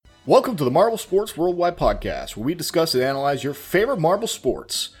Welcome to the Marble Sports Worldwide Podcast, where we discuss and analyze your favorite marble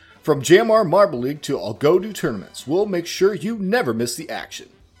sports. From JMR Marble League to Algodo tournaments, we'll make sure you never miss the action.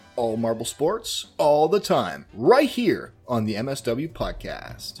 All marble sports, all the time, right here on the MSW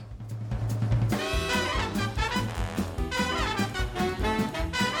Podcast.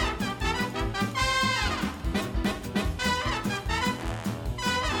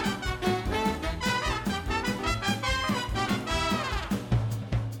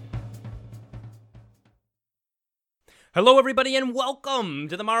 Hello, everybody, and welcome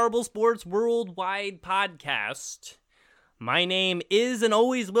to the Marble Sports Worldwide Podcast. My name is and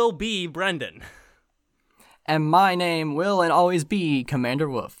always will be Brendan. And my name will and always be Commander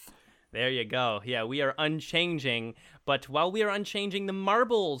Wolf. There you go. Yeah, we are unchanging, but while we are unchanging, the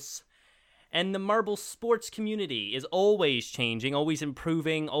marbles and the marble sports community is always changing, always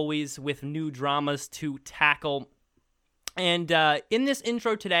improving, always with new dramas to tackle. And in this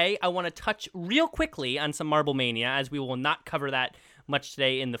intro today, I want to touch real quickly on some Marble Mania, as we will not cover that much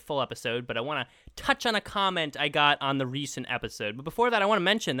today in the full episode, but I want to touch on a comment I got on the recent episode. But before that, I want to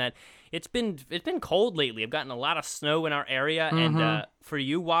mention that it's been cold lately. I've gotten a lot of snow in our area, and for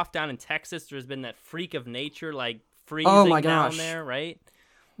you, Waft, down in Texas, there's been that freak of nature, like freezing down there, right?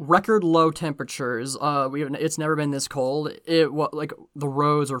 Record low temperatures. It's never been this cold. Like the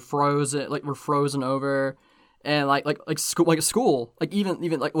roads are frozen, were frozen over. And school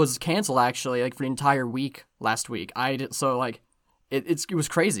even was canceled actually for the entire week last week. It was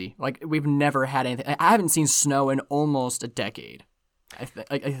crazy. Like we've never had anything. I haven't seen snow in almost a decade. I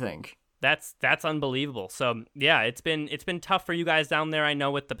think that's unbelievable. So yeah, it's been tough for you guys down there. I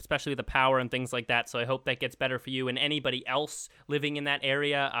know especially with the power and things like that. So I hope that gets better for you and anybody else living in that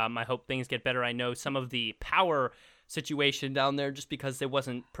area. I hope things get better. I know some of the power situation down there, just because they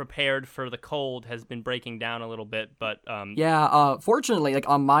wasn't prepared for the cold, has been breaking down a little bit, but fortunately,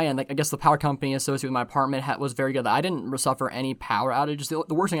 on my end, I guess the power company associated with my apartment was very good. I didn't suffer any power outages.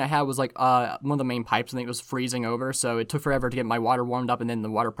 The worst thing I had was one of the main pipes, I think, was freezing over, so it took forever to get my water warmed up, and then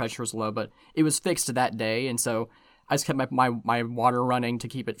the water pressure was low, but it was fixed that day, and so I just kept my water running to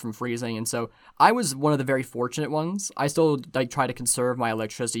keep it from freezing, and so I was one of the very fortunate ones. I still try to conserve my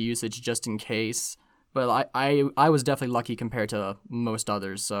electricity usage just in case. But I was definitely lucky compared to most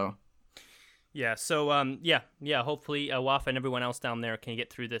others, so. Yeah, so, hopefully Wafa and everyone else down there can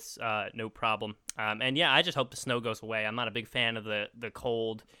get through this no problem. And yeah, I just hope the snow goes away. I'm not a big fan of the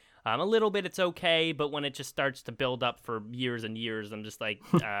cold. A little bit it's okay, but when it just starts to build up for years and years, I'm just like,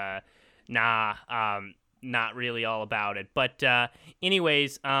 not really all about it. But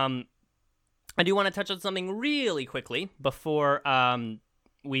anyways, I do want to touch on something really quickly before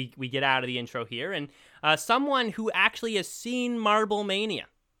we get out of the intro here, and someone who actually has seen Marble Mania,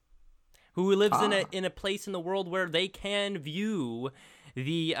 who lives in a place in the world where they can view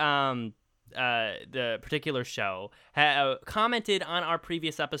the particular show, commented on our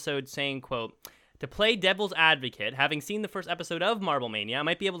previous episode saying, quote, "To play devil's advocate, having seen the first episode of Marble Mania, I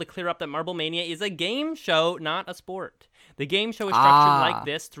might be able to clear up that Marble Mania is a game show, not a sport. The game show is structured like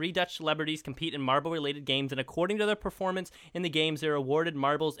this. 3 Dutch celebrities compete in marble-related games, and according to their performance in the games, they're awarded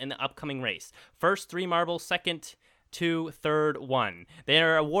marbles in the upcoming race. First 3 marbles, second 2, third 1. They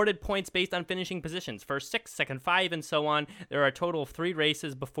are awarded points based on finishing positions. First 6, second 5, and so on. There are a total of 3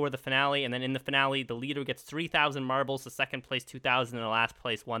 races before the finale, and then in the finale, the leader gets 3,000 marbles, the second place 2,000, and the last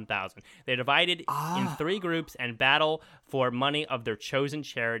place 1,000. They're divided in 3 groups and battle for money of their chosen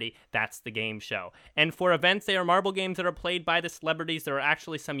charity. That's the game show. And for events, they are marble games that are played by the celebrities. There are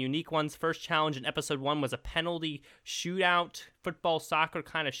actually some unique ones. First challenge in episode 1 was a penalty shootout, football, soccer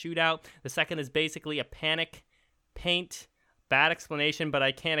kind of shootout. The second is basically a panic paint. Bad explanation, but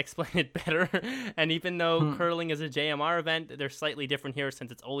I can't explain it better. And even though curling is a JMR event, they're slightly different here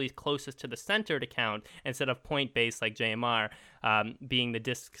since it's always closest to the center to count instead of point-based like JMR, being the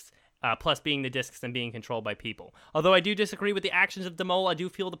discs, plus being the discs and being controlled by people. Although I do disagree with the actions of Demol, I do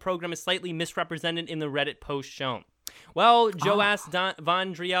feel the program is slightly misrepresented in the Reddit post shown. Well, Joas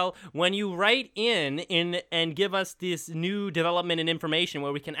Von Driel, when you write in and give us this new development and information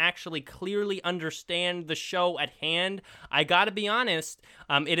where we can actually clearly understand the show at hand, I gotta be honest,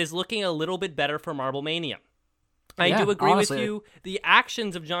 it is looking a little bit better for Marble Mania. I do agree with you. The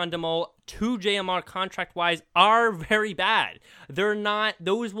actions of John DeMol to JMR contract-wise are very bad.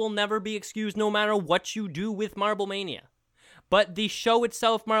 Those will never be excused no matter what you do with Marble Mania. but the show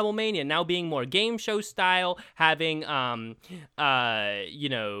itself, Marble Mania, now being more game show style, having more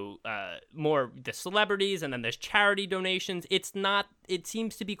the celebrities, and then there's charity donations. It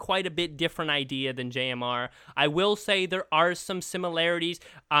seems to be quite a bit different idea than JMR. I will say there are some similarities.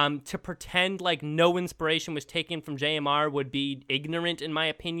 To pretend like no inspiration was taken from JMR would be ignorant in my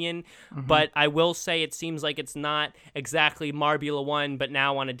opinion, but I will say it seems like it's not exactly Marbula 1, but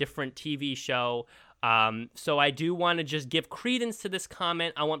now on a different TV show. So I do want to just give credence to this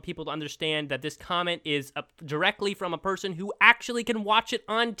comment. I want people to understand that this comment is directly from a person who actually can watch it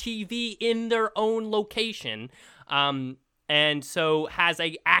on TV in their own location. And so has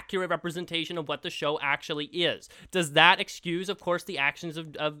a accurate representation of what the show actually is. Does that excuse, of course, the actions of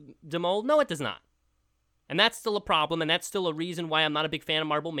DeMol? No, it does not. And that's still a problem, and that's still a reason why I'm not a big fan of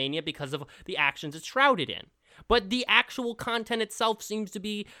Marble Mania, because of the actions it's shrouded in. But the actual content itself seems to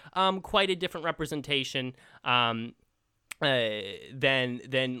be quite a different representation than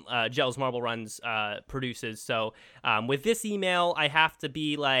Gels Marble Runs produces. So with this email, I have to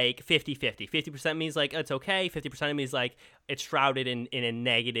be like 50-50. 50% means like it's okay. 50% means like it's shrouded in a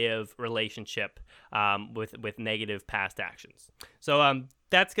negative relationship with negative past actions. So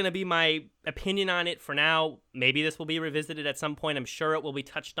that's going to be my opinion on it for now. Maybe this will be revisited at some point. I'm sure it will be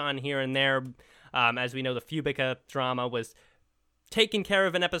touched on here and there. As we know, the Fubica drama was taken care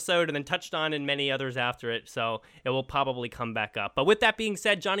of an episode and then touched on in many others after it, so it will probably come back up. But with that being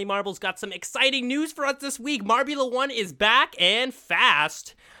said, Johnny Marble's got some exciting news for us this week. Marbula 1 is back and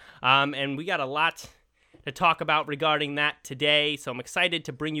fast, and we got a lot to talk about regarding that today, so I'm excited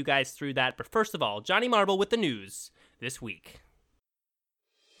to bring you guys through that. But first of all, Johnny Marble with the news this week.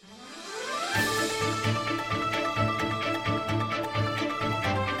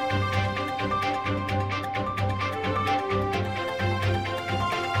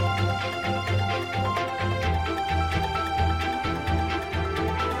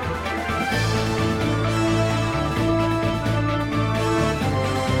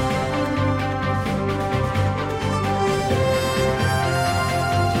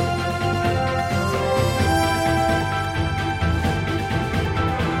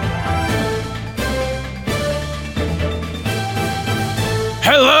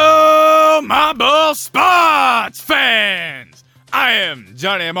 Hello, Marble Sports fans! I am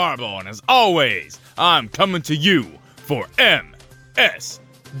Johnny Marble, and as always, I'm coming to you for MSW.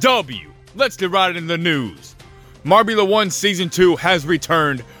 Let's get right into the news. Marbula 1 Season 2 has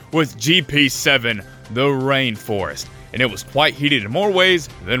returned with GP7, the Rainforest, and it was quite heated in more ways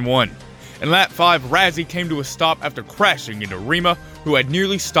than one. In lap 5, Razzie came to a stop after crashing into Rima, who had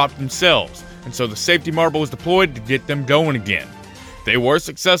nearly stopped themselves, and so the safety marble was deployed to get them going again. They were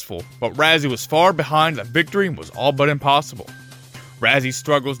successful, but Razzie was far behind and victory was all but impossible. Razzie's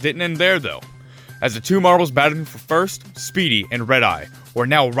struggles didn't end there though. As the two marbles battling for first, Speedy and Red-Eye were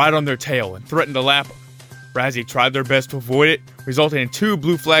now right on their tail and threatened to lap them. Razzie tried their best to avoid it, resulting in 2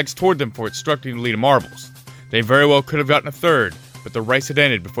 blue flags toward them for obstructing the lead of marbles. They very well could have gotten a third, but the race had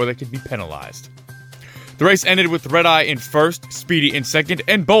ended before they could be penalized. The race ended with Red-Eye in first, Speedy in second,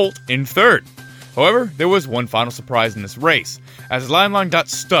 and Bolt in third. However, there was one final surprise in this race, as Limelight got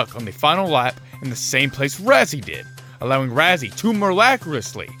stuck on the final lap in the same place Razzie did, allowing Razzie to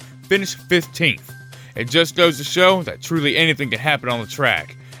miraculously finish 15th. It just goes to show that truly anything can happen on the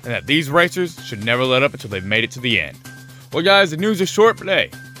track, and that these racers should never let up until they've made it to the end. Well guys, the news is short, but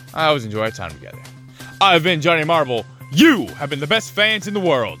hey, I always enjoy our time together. I've been Johnny Marble, you have been the best fans in the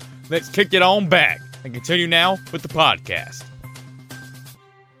world. Let's kick it on back, and continue now with the podcast.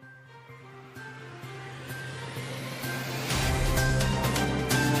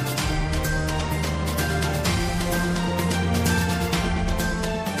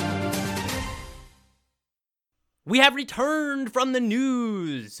 We have returned from the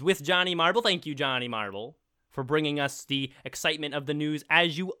news with Johnny Marble. Thank you, Johnny Marble, for bringing us the excitement of the news,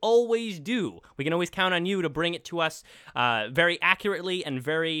 as you always do. We can always count on you to bring it to us very accurately and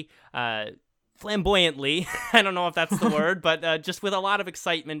very flamboyantly. I don't know if that's the word, but just with a lot of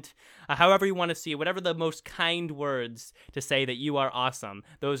excitement, however you want to see it, whatever the most kind words to say that you are awesome,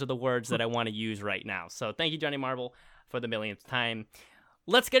 those are the words that I want to use right now. So thank you, Johnny Marble, for the millionth time.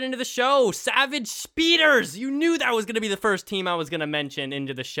 Let's get into the show. Savage Speeders. You knew that was going to be the first team I was going to mention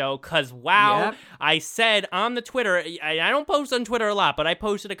into the show, because, wow, yep. I said on the Twitter, I don't post on Twitter a lot, but I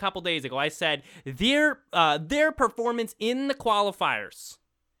posted a couple days ago, I said their performance in the qualifiers,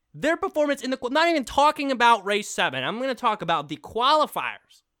 not even talking about race 7, I'm going to talk about the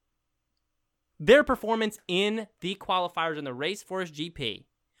qualifiers. Their performance in the qualifiers in the Race Force GP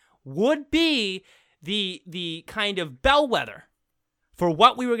would be the kind of bellwether for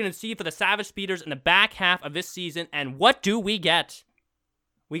what we were going to see for the Savage Speeders in the back half of this season. And what do we get?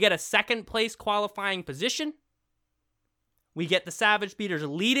 We get a second place qualifying position. We get the Savage Speeders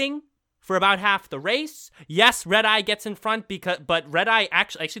leading for about half the race. Yes, Red Eye gets in front, but Red Eye,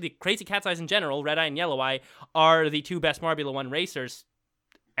 actually the Crazy Cat's Eyes in general, Red Eye and Yellow Eye, are the two best Marbula 1 racers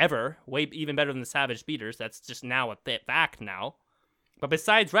ever. Way even better than the Savage Speeders. That's just now a fact now. But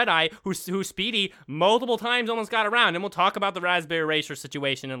besides Red Eye, who Speedy multiple times almost got around, and we'll talk about the Raspberry Racer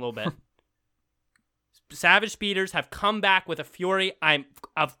situation in a little bit. Savage Speeders have come back with a fury. I'm,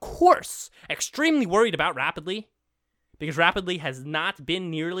 of course, extremely worried about Rapidly, because Rapidly has not been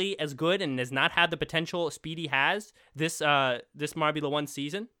nearly as good and has not had the potential Speedy has this Marbula 1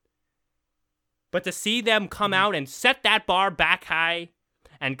 season. But to see them come out and set that bar back high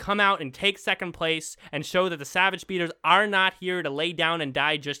and come out and take second place and show that the Savage Speeders are not here to lay down and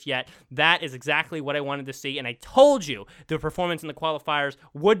die just yet, that is exactly what I wanted to see. And I told you the performance in the qualifiers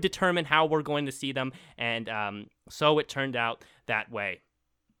would determine how we're going to see them, and so it turned out that way.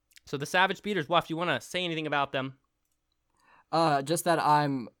 So the Savage Speeders, Wuff, do you want to say anything about them? Just that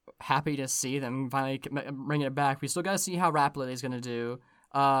I'm happy to see them finally bringing it back. We still got to see how Rapidly is going to do.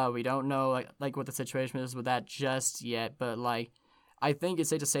 We don't know like what the situation is with that just yet, but like, I think it's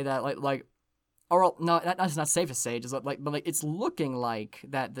safe to say that it's not safe to say, but it's looking like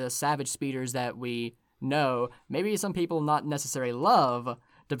that the Savage Speeders that we know, maybe some people not necessarily love,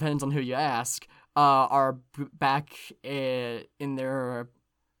 depends on who you ask, are back in their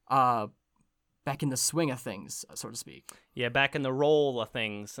back in the swing of things, so to speak. Yeah, back in the roll of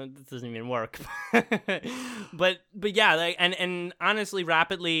things. It doesn't even work. but yeah, and honestly,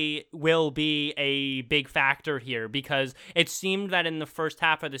 Rapidly will be a big factor here, because it seemed that in the first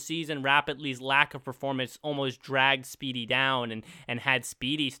half of the season, Rapidly's lack of performance almost dragged Speedy down and had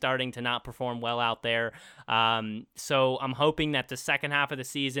Speedy starting to not perform well out there. So I'm hoping that the second half of the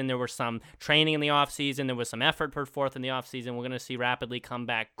season, there was some training in the off season, there was some effort put forth in the off season. We're going to see Rapidly come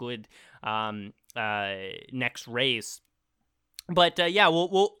back good next race. But yeah,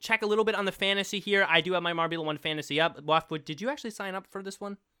 we'll check a little bit on the fantasy here. I do have my Marbula 1 fantasy up. Waffwood, did you actually sign up for this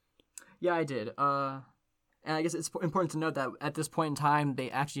one? Yeah, I did. And I guess it's important to note that at this point in time, they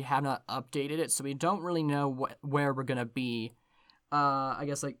actually have not updated it, so we don't really know where we're gonna be. I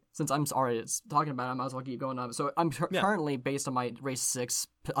guess since I'm already talking about it, I might as well keep going on. So I'm currently, based on my race 6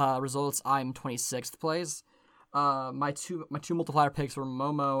 results, I'm 26th place. My two multiplier picks were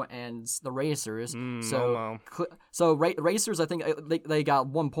Momo and the Racers. Momo. So Racers, I think they got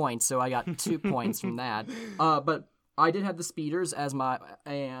 1 point, so I got 2 points from that. But I did have the Speeders and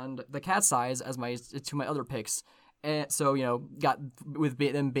the Cat's Eyes as my other picks. And so, got with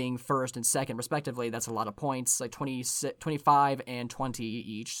them being first and second respectively, that's a lot of points, like 25 and 20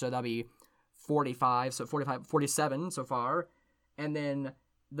 each. So that'd be 45, so 47 so far. And then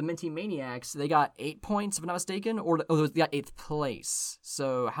the Minty Maniacs, they got 8 points, if I'm not mistaken, or they got 8th place.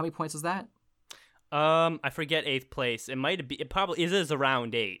 So how many points is that? I forget 8th place. It probably is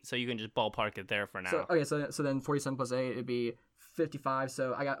around 8, so you can just ballpark it there for now. So then 47 plus 8, it'd be 55.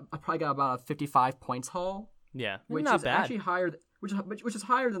 So I probably got about a 55 points haul. Yeah, which not is bad. Actually higher, which is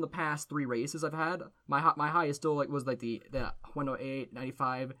higher than the past 3 races I've had. My high is still was the 108,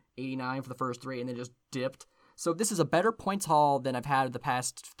 95, 89 for the first 3, and then just dipped. So this is a better points haul than I've had the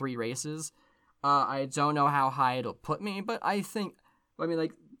past 3 races. I don't know how high it'll put me, but I think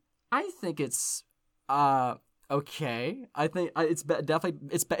it's okay. I think it's definitely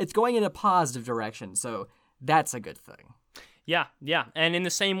it's going in a positive direction, so that's a good thing. Yeah, and in the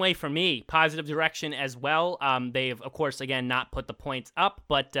same way for me, positive direction as well. They've, of course, again, not put the points up,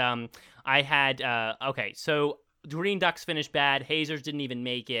 but I had, so Green Ducks finished bad, Hazers didn't even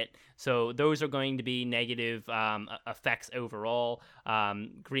make it, so those are going to be negative effects overall.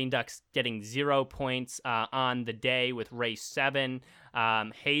 Green Ducks getting 0 points on the day with race 7.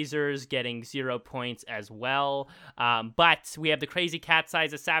 Hazers getting 0 points as well. But we have the Crazy Cat's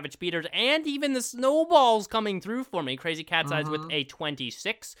Eyes, the Savage Speeders, and even the Snowballs coming through for me. Crazy Cat's Eyes with a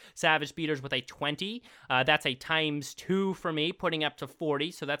 26, Savage Speeders with a 20. That's a ×2 for me, putting up to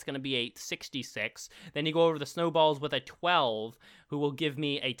 40, so that's going to be a 66. Then you go over the Snowballs with a 12, who will give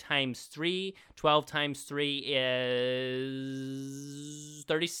me a ×3. 12 times 3 is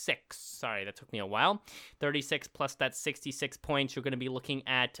 36. Sorry, that took me a while. 36 plus that 66 points, you're going to be looking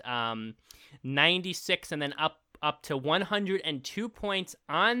at 96, and then up up to 102 points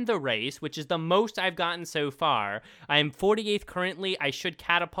on the race, which is the most I've gotten so far. I am 48th currently. I should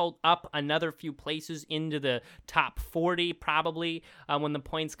catapult up another few places into the top 40 probably when the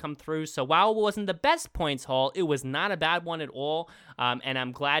points come through. So while it wasn't the best points haul, it was not a bad one at all. And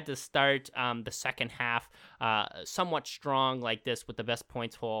I'm glad to start the second half somewhat strong like this with the best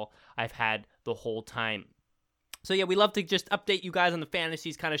points haul I've had the whole time. So yeah, we love to just update you guys on the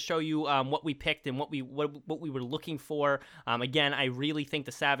fantasies, kind of show you what we picked and what we were looking for. Again, I really think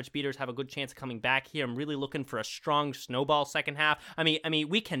the Savage Beaters have a good chance of coming back here. I'm really looking for a strong snowball second half. I mean,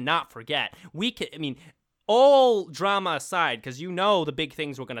 we cannot forget. All drama aside, because you know the big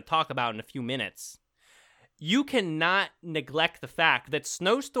things we're going to talk about in a few minutes. You cannot neglect the fact that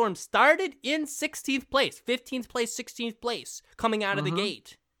Snowstorm started in 16th place, 15th place, 16th place, coming out of the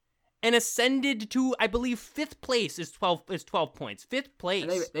gate. And ascended to, I believe, 5th place is 12 points. 5th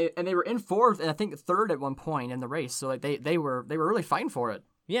place. And they were in 4th and I think 3rd at one point in the race. So like they were really fighting for it.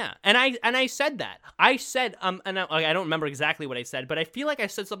 Yeah, and I said that. I said and I don't remember exactly what I said, but I feel like I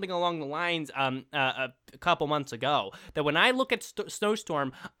said something along the lines a couple months ago that when I look at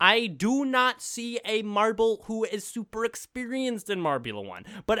Snowstorm, I do not see a marble who is super experienced in Marbula 1,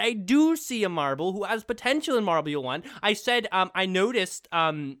 but I do see a marble who has potential in Marbula 1. I said I noticed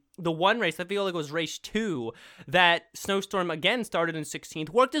the one race, I feel like it was race 2, that Snowstorm again started in 16th,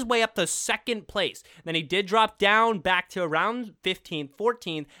 worked his way up to 2nd place. Then he did drop down back to around 15th,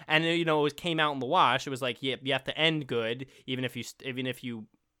 14th, and it came out in the wash. It was like you have to end good, even if you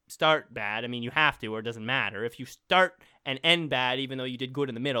start bad. I mean, you have to, or it doesn't matter. If you start and end bad, even though you did good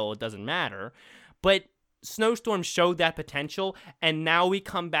in the middle, it doesn't matter. But Snowstorm showed that potential, and now we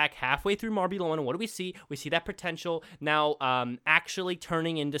come back halfway through Marbula 1, and what do we see? We see that potential now actually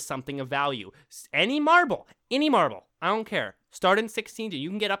turning into something of value. Any marble, I don't care. Start in 16th, you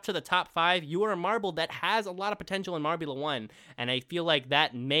can get up to the top 5. You are a marble that has a lot of potential in Marbula 1, and I feel like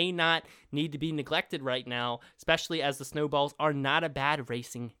that may not need to be neglected right now, especially as the Snowballs are not a bad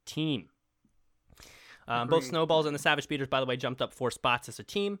racing team. Both Snowballs and the Savage Beaters, by the way, jumped up 4 spots as a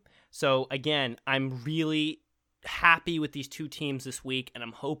team. So, again, I'm really happy with these two teams this week, and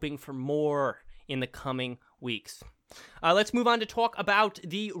I'm hoping for more in the coming weeks. Let's move on to talk about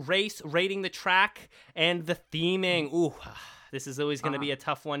the race, rating the track, and the theming. Ooh, this is always going to be a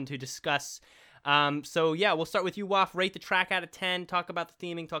tough one to discuss. So, yeah, we'll start with you, Waff. Rate the track out of 10. Talk about the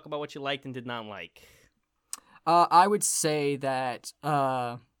theming. Talk about what you liked and did not like. I would say that...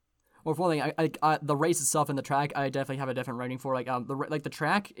 Well, for one thing, I the race itself and the track, I definitely have a different rating for. The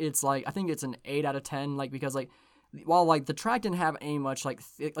track, it's like I think it's an 8 out of 10. Because while the track didn't have any much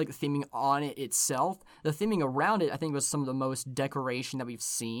theming on it itself, the theming around it I think was some of the most decoration that we've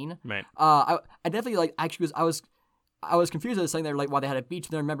seen. Right. I definitely I was confused at saying there why they had a beach.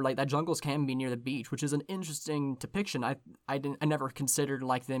 But then I remember that jungles can be near the beach, which is an interesting depiction. I never considered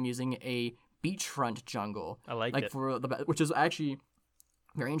them using a beachfront jungle. I like it which is actually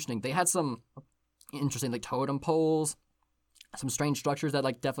very interesting. They had some interesting totem poles, some strange structures that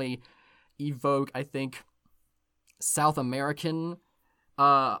definitely evoke, I think, South American.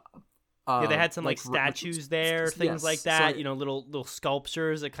 Yeah, they had some statues there, things like that. So, little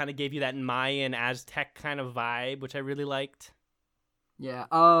sculptures that kind of gave you that Mayan Aztec kind of vibe, which I really liked. Yeah.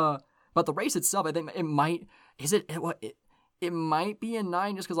 But the race itself, I think it might. It might be a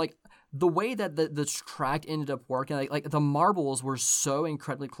 9 just because the way that the track ended up working, the marbles were so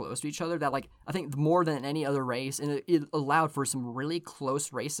incredibly close to each other that I think more than any other race, and it allowed for some really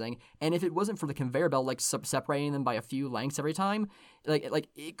close racing. And if it wasn't for the conveyor belt separating them by a few lengths every time,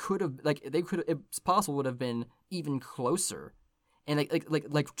 it could have it's possible would have been even closer, and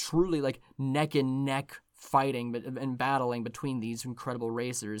truly neck and neck fighting and battling between these incredible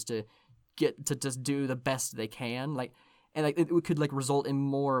racers to get to just do the best they can And it could result in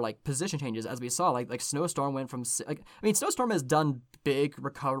more position changes, as we saw. Snowstorm went from Snowstorm has done big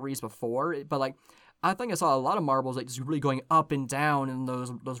recoveries before, but I think I saw a lot of marbles just really going up and down in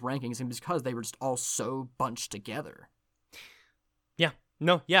those rankings, and because they were just all so bunched together. Yeah,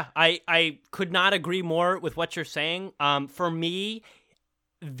 no, yeah, I could not agree more with what you're saying. For me,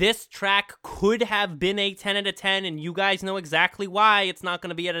 this track could have been a 10 out of 10, and you guys know exactly why it's not going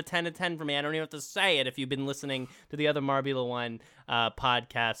to be at a 10 out of 10 for me. I don't even have to say it if you've been listening to the other Marbula 1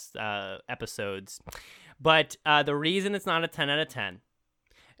 podcast episodes. But the reason it's not a 10 out of 10,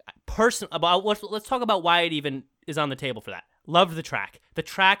 let's talk about why it even is on the table for that. Loved the track. The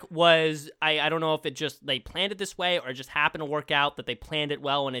track was, I don't know if it just, they planned it this way or it just happened to work out that they planned it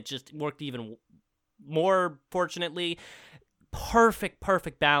well and it just worked even more fortunately. perfect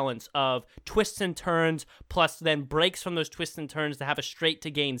balance of twists and turns, plus then breaks from those twists and turns to have a straight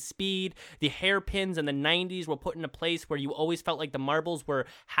to gain speed. The hairpins in the 90s were put in a place where you always felt like the marbles were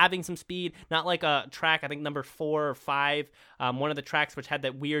having some speed, not like a track, I think number 4 or 5, one of the tracks which had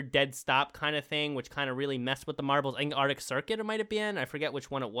that weird dead stop kind of thing, which kind of really messed with the marbles. I think Arctic Circuit it might have been. I forget which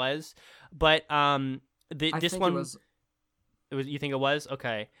one it was. But this one... It was, you think it was?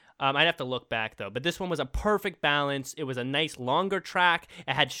 Okay. I'd have to look back, though. But this one was a perfect balance. It was a nice longer track.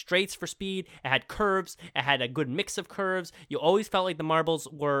 It had straights for speed. It had curves. It had a good mix of curves. You always felt like the marbles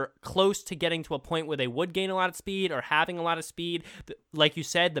were close to getting to a point where they would gain a lot of speed or having a lot of speed. Like you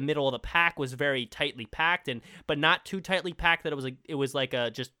said, the middle of the pack was very tightly packed, but not too tightly packed that it was like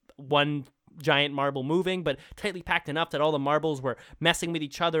just one giant marble moving, but tightly packed enough that all the marbles were messing with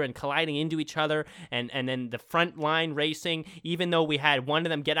each other and colliding into each other, and then the front line racing, even though we had one of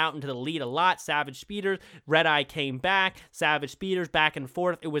them get out into the lead a lot, Savage Speeders, Red Eye came back, Savage Speeders back and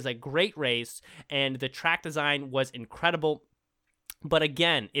forth. It was a great race, and the track design was incredible. But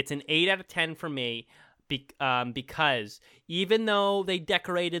again, it's an 8 out of 10 for me. Because even though they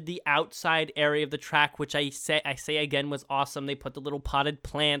decorated the outside area of the track, which I say again was awesome, they put the little potted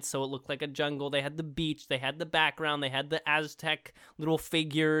plants so it looked like a jungle. They had the beach, they had the background, they had the Aztec little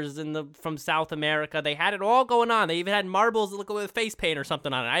figures from South America. They had it all going on. They even had marbles that look like face paint or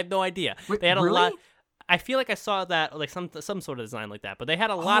something on it. I have no idea. Wait, they had a really? lot. I feel like I saw that, like some sort of design like that. But they had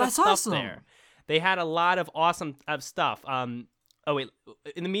a lot of stuff awesome. there. They had a lot of awesome stuff. Oh wait!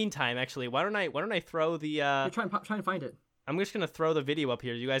 In the meantime, actually, why don't I throw the? You're trying to find it. I'm just gonna throw the video up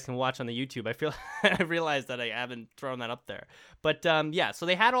here. You guys can watch on the YouTube. I realized that I haven't thrown that up there. But yeah, so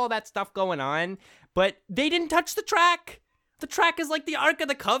they had all that stuff going on, but they didn't touch the track. The track is like the Ark of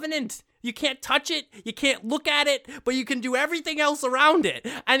the Covenant. You can't touch it, you can't look at it, but you can do everything else around it.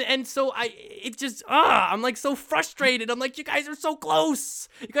 And so I'm like so frustrated. I'm like, you guys are so close.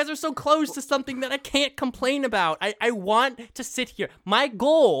 You guys are so close to something that I can't complain about. I want to sit here. My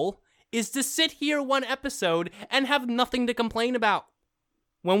goal is to sit here one episode and have nothing to complain about.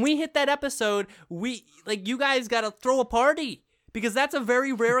 When we hit that episode, you guys gotta throw a party, because that's a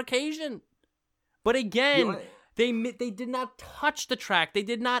very rare occasion. But again, they did not touch the track. They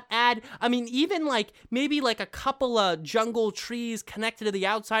did not add, I mean, even maybe a couple of jungle trees connected to the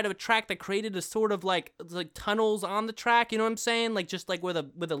outside of a track that created a sort of like tunnels on the track, you know what I'm saying? Just where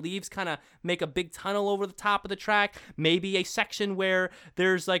the leaves kind of make a big tunnel over the top of the track. Maybe a section where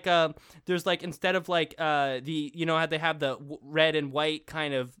there's instead of how they have the red and white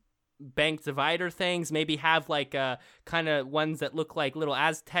kind of bank divider things, maybe have kind of ones that look like little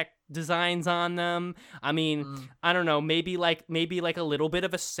Aztec designs on them. I mean, I don't know, maybe a little bit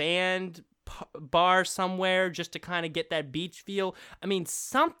of a sand bar somewhere just to kind of get that beach feel. I mean,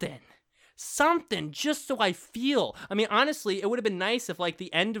 something just so I feel. I mean, honestly, it would have been nice if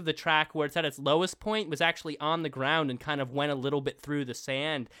the end of the track where it's at its lowest point was actually on the ground and kind of went a little bit through the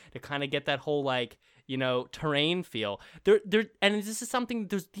sand to kind of get that whole terrain feel. And this is something,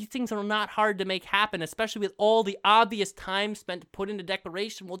 these things are not hard to make happen, especially with all the obvious time spent to put into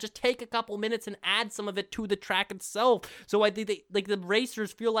decoration. We'll just take a couple minutes and add some of it to the track itself. So I think the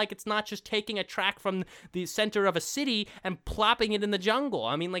racers feel like it's not just taking a track from the center of a city and plopping it in the jungle.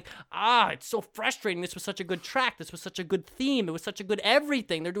 I mean, it's so frustrating. This was such a good track. This was such a good theme. It was such a good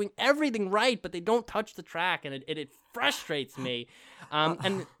everything. They're doing everything right, but they don't touch the track, and it frustrates me.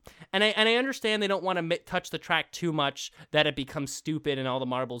 And I understand they don't want to touch the track too much, that it becomes stupid and all the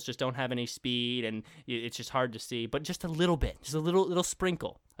marbles just don't have any speed and it's just hard to see. But just a little bit, just a little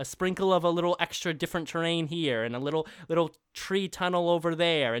sprinkle, a sprinkle of a little extra different terrain here and a little tree tunnel over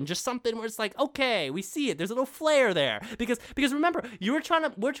there, and just something where it's okay, we see it. There's a little flair there because remember, we're trying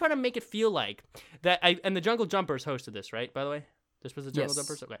to make it feel like that. And the Jungle Jumpers hosted this, right? By the way. This was the Jungle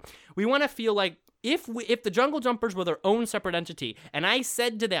Jumpers? Okay. We want to feel like if the Jungle Jumpers were their own separate entity, and I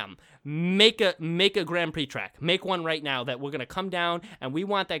said to them, make a Grand Prix track. Make one right now that we're going to come down, and we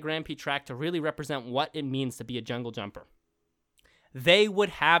want that Grand Prix track to really represent what it means to be a Jungle Jumper. They would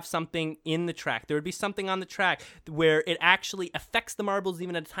have something in the track. There would be something on the track where it actually affects the marbles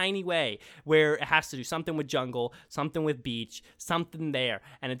even in a tiny way, where it has to do something with jungle, something with beach, something there.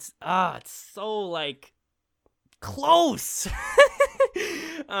 And it's so close.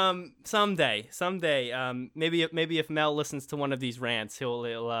 Someday, maybe if Mel listens to one of these rants,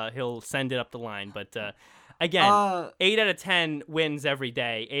 he'll send it up the line. But again, 8 out of 10 wins every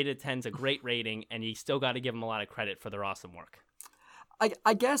day. 8 out of 10 is a great rating, and you still got to give them a lot of credit for their awesome work.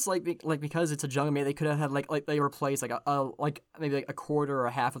 I guess because it's a jungle, maybe they could have had they replaced maybe a quarter or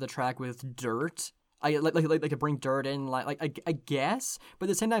a half of the track with dirt. I could bring dirt in, I guess, but at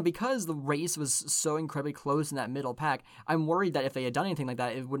the same time, because the race was so incredibly close in that middle pack, I'm worried that if they had done anything like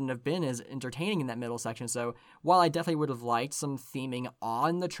that, it wouldn't have been as entertaining in that middle section. So while I definitely would have liked some theming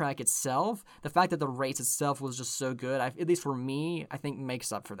on the track itself, the fact that the race itself was just so good, at least for me, I think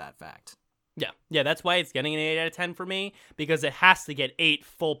makes up for that fact. Yeah, that's why it's getting an 8 out of 10 for me, because it has to get 8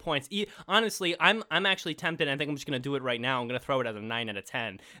 full points. Honestly, I'm actually tempted, and I think I'm just going to do it right now. I'm going to throw it as a 9 out of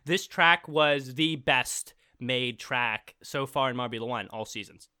 10. This track was the best made track so far in Marbula 1 all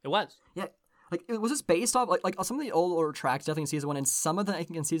seasons. It was. Yeah. Was this based off, like some of the older tracks, definitely in Season 1, and some of them, I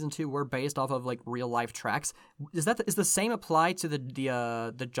think, in Season 2 were based off of, real-life tracks. Is the same apply to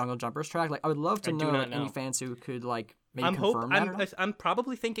the Jungle Jumpers track? I would love to know any fans who could, maybe confirm that. I'm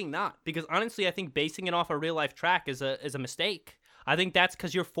probably thinking not, because honestly, I think basing it off a real-life track is a mistake. I think that's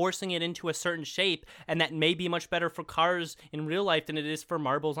because you're forcing it into a certain shape, and that may be much better for cars in real life than it is for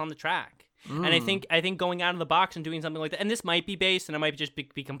marbles on the track. And I think going out of the box and doing something like that, and this might be based, and I might just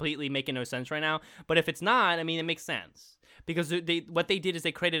be completely making no sense right now, but if it's not, I mean, it makes sense. Because what they did is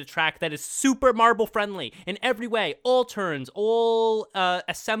they created a track that is super marble friendly in every way. All turns, all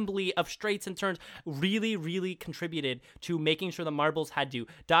assembly of straights and turns really, really contributed to making sure the marbles had to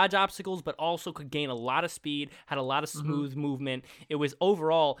dodge obstacles, but also could gain a lot of speed, had a lot of smooth movement. It was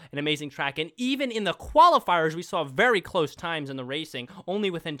overall an amazing track. And even in the qualifiers, we saw very close times in the racing, only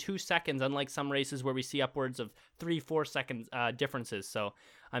within 2 seconds, unlike some races where we see upwards of 3-4 seconds differences. So,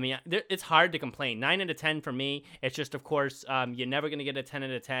 I mean, it's hard to complain. 9 out of 10 for me. It's just, of course, you're never going to get a 10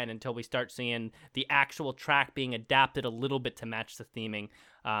 out of 10 until we start seeing the actual track being adapted a little bit to match the theming.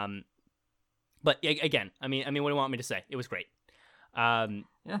 But again, I mean, what do you want me to say? It was great.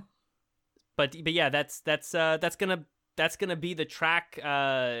 Yeah. But yeah, that's gonna be the track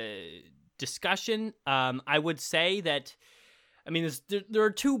discussion. I would say that. I mean, there are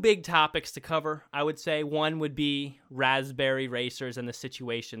 2 big topics to cover, I would say. One would be Raspberry Racers and the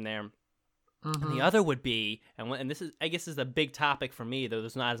situation there. And the other would be, and this is, I guess, is a big topic for me, though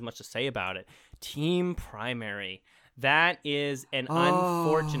there's not as much to say about it, Team Primary. That is an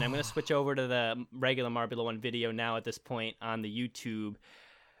unfortunate. I'm going to switch over to the regular Marbula 1 video now at this point on the YouTube,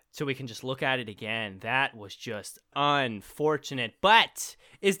 so we can just look at it again. That was just unfortunate. But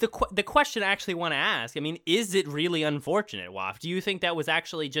is the question I actually want to ask, I mean, is it really unfortunate, Waf? Do you think that was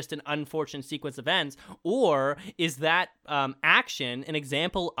actually just an unfortunate sequence of events? Or is that action an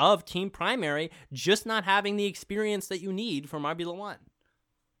example of Team Primary just not having the experience that you need for Marbula 1?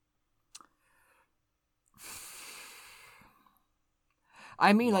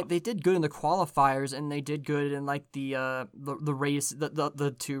 I mean, they did good in the qualifiers, and they did good in the race,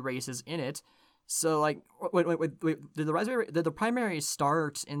 the 2 races in it. So wait, did the primary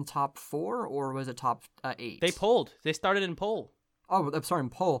start in top 4, or was it top 8? They polled. They started in pole. Oh, I'm sorry,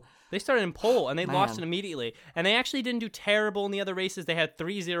 in pole. They started in pole, and they lost it immediately. And they actually didn't do terrible in the other races. They had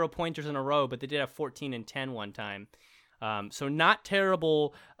 3 0-pointers in a row, but they did have 14 and 10 one time. So not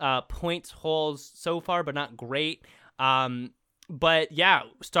terrible points hauls so far, but not great. But yeah,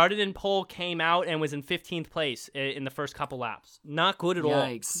 started in pole, came out, and was in 15th place in the first couple laps. Not good at all.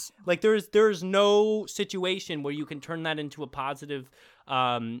 Yikes. There's no situation where you can turn that into a positive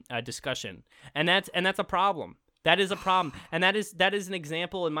discussion, and that's a problem. That is a problem, and that is an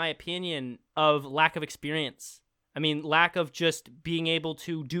example, in my opinion, of lack of experience. I mean, lack of just being able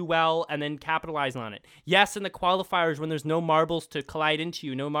to do well and then capitalize on it. Yes, in the qualifiers, when there's no marbles to collide into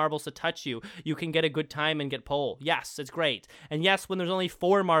you, no marbles to touch you, you can get a good time and get pole. Yes, it's great. And yes, when there's only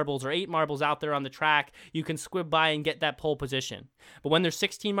 4 marbles or 8 marbles out there on the track, you can squib by and get that pole position. But when there's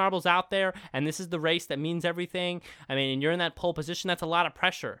 16 marbles out there, and this is the race that means everything, I mean, and you're in that pole position, that's a lot of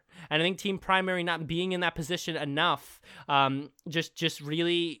pressure. And I think Team Primary not being in that position enough just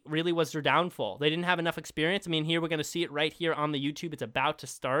really was their downfall. They didn't have enough experience. I mean, here we're going to see it right here on the YouTube. It's about to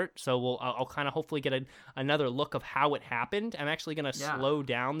start, so I'll kind of hopefully get another look of how it happened. I'm actually going to slow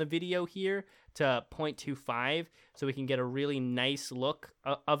down the video here to 0.25 so we can get a really nice look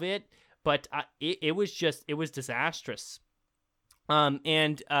of it. But it was disastrous.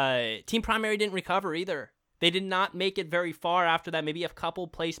 And Team Primary didn't recover either. They did not make it very far after that, maybe a couple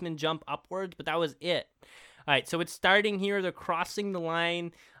placement jump upwards, but that was it. All right, so it's starting here. They're crossing the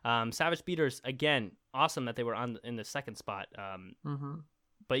line. Savage Speeders, again, awesome that they were in the second spot.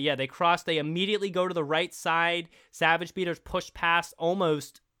 But yeah, they cross. They immediately go to the right side. Savage Speeders push past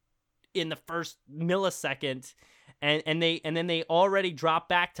almost in the first millisecond. And then they already drop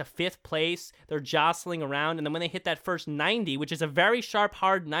back to 5th place. They're jostling around, and then when they hit that first 90, which is a very sharp,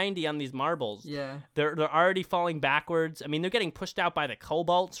 hard 90 on these marbles, they're already falling backwards. I mean, they're getting pushed out by the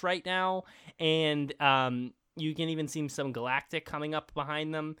Cobalts right now, and you can even see some Galactic coming up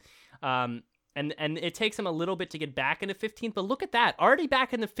behind them. And it takes him a little bit to get back into 15th, but look at that. Already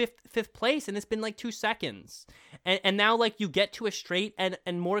back in the fifth place, and it's been like 2 seconds. And now, like, you get to a straight, and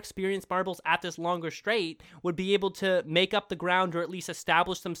more experienced marbles at this longer straight would be able to make up the ground or at least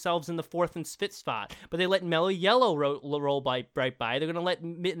establish themselves in the 4th and 5th spot. But they let Mellow Yellow roll right by. They're going to let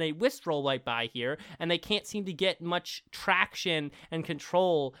Midnight Wisp roll right by here, and they can't seem to get much traction and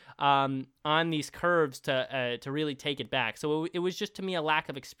control on these curves to really take it back. So it was just, to me, a lack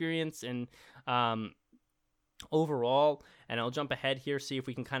of experience and overall. And I'll jump ahead here, see if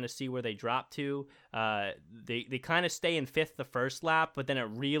we can kind of see where they drop to. They kind of stay in 5th the first lap, but then it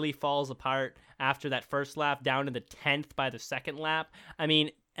really falls apart after that first lap, down to the 10th by the second lap. I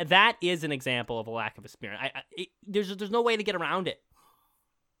mean, that is an example of a lack of experience. There's no way to get around it.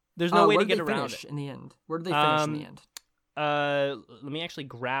 There's no way to get around it. In the end, where did they finish in the end? Let me actually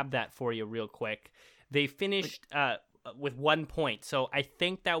grab that for you real quick. They finished with 1 point, so I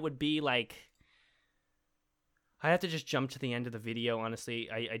think that would be like, I have to just jump to the end of the video. Honestly,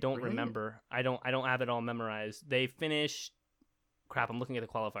 I don't remember. I don't have it all memorized. They finished. Crap, I'm looking at the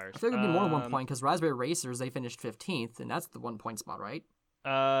qualifiers. I think it would be more than 1 point because Raspberry Racers, they finished 15th, and that's the 1 point spot, right?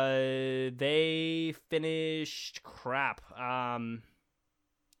 They finished. Crap.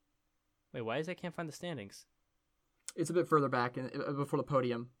 Wait, why is I can't find the standings? It's a bit further back before the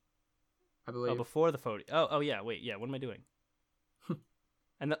podium, I believe. Oh, before the podium. Oh, yeah. Wait, yeah. What am I doing?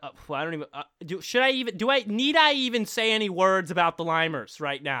 And well, I don't even. Need I even say any words about the Limers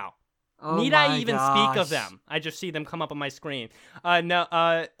right now? Oh, need I even speak of them? I just see them come up on my screen.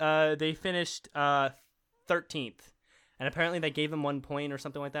 No. They finished 13th, and apparently they gave them 1 point or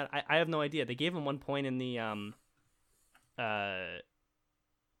something like that. I have no idea. They gave them 1 point in the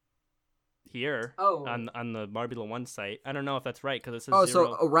here on the Marbula 1 site. I don't know if that's right because it says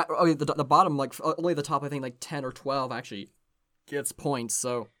 0. So the bottom, like only the top, I think like 10 or 12 actually gets points.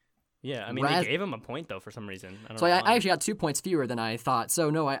 So yeah, I mean they gave him a point though for some reason. I actually got 2 points fewer than I thought. So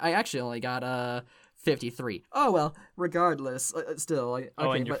no, I actually only got 53. Oh well, regardless, still.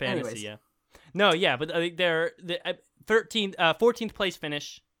 Okay, in your fantasy, anyways. yeah. No, yeah, but they're 14th place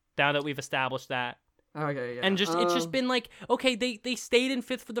finish. Now that we've established that. Okay, yeah. And it's just been like, okay, they stayed in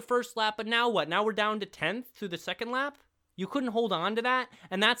 5th for the first lap, but now what? Now we're down to 10th through the second lap? You couldn't hold on to that?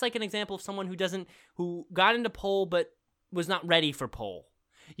 And that's like an example of someone who got into pole but was not ready for pole.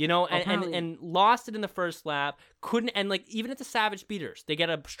 You know, and lost it in the first lap, couldn't, and like even at the Savage Beaters, they get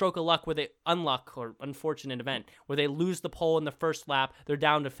a stroke of luck where they unfortunate event where they lose the pole in the first lap, they're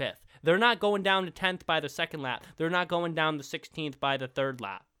down to 5th. They're not going down to 10th by the second lap. They're not going down to 16th by the third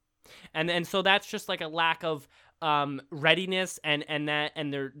lap. And so that's just like a lack of readiness and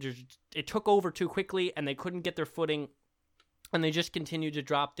it took over too quickly and they couldn't get their footing. And they just continue to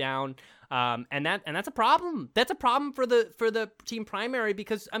drop down, and that's a problem. That's a problem for the team primary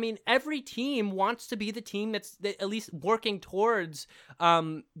because I mean every team wants to be the team that's at least working towards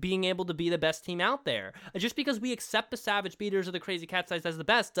being able to be the best team out there. Just because we accept the Savage Beaters or the Crazy Cat's Eyes as the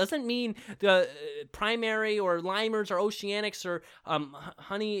best doesn't mean the primary or Limers or Oceanics or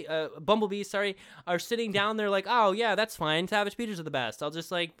Bumblebees are sitting down there like, oh yeah, that's fine. Savage Beaters are the best. I'll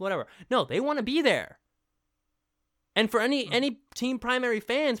just like whatever. No, they want to be there. And for any team primary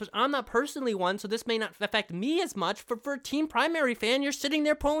fans, which I'm not personally one, so this may not affect me as much, for a team primary fan, you're sitting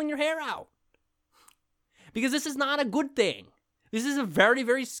there pulling your hair out. Because this is not a good thing. This is a very,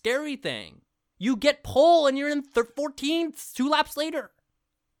 very scary thing. You get pole and you're in 14th 2 laps later.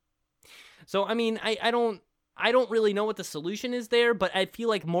 So, I mean, I don't really know what the solution is there, but I feel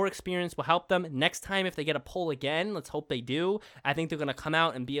like more experience will help them. Next time, if they get a pole again, let's hope they do. I think they're going to come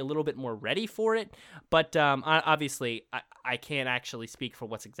out and be a little bit more ready for it. But obviously, I can't actually speak for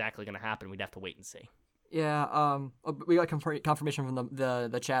what's exactly going to happen. We'd have to wait and see. Yeah, we got confirmation from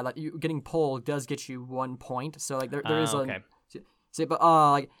the chat that getting pole does get you 1 point. So like there is okay. But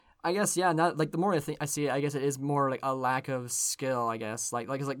like I guess yeah. Not like the more I see it, I guess it is more like a lack of skill. I guess like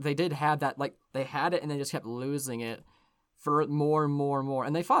they did have that, like they had it and they just kept losing it for more and more and more.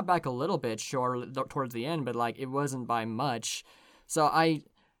 And they fought back a little bit towards the end, but like it wasn't by much. So I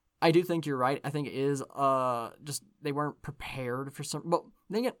do think you're right. I think it is just they weren't prepared for some. But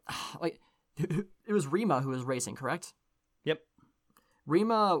they get like it was Rima who was racing, correct? Yep.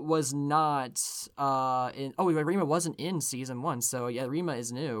 Rima was not in. Oh, wait, Rima wasn't in season 1, so yeah, Rima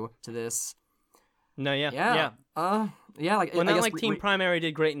is new to this. No, yeah. Yeah. Like, well, not like Team Primary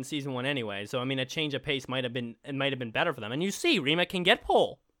did great in season 1 anyway. So I mean, a change of pace might have been better for them. And you see, Rima can get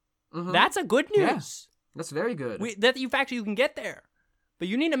pole. Mm-hmm. That's a good news. Yeah, that's very good. You can get there, but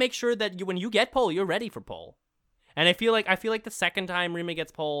you need to make sure that when you get pole, you're ready for pole. And I feel like the second time Rima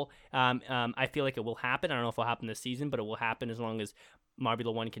gets pole, I feel like it will happen. I don't know if it'll happen this season, but it will happen as long as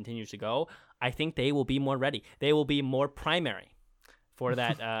Marbula 1 continues to go, I think they will be more ready. They will be more primary for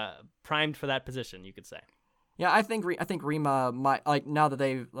that, primed for that position, you could say. Yeah, I think Rima might, like, now that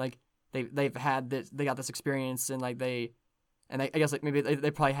they've had this, they got this experience, and like I guess like maybe they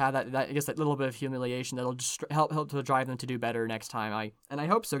probably have that I guess that little bit of humiliation that'll just help to drive them to do better next time. I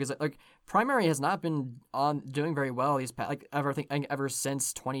hope so, because like primary has not been doing very well these ever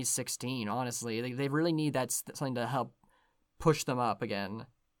since 2016. Honestly, they really need that something to help push them up again.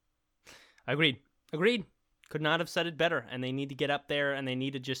 Agreed. Could not have said it better. And they need to get up there, and they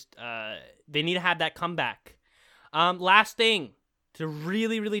need to just they need to have that comeback. Last thing to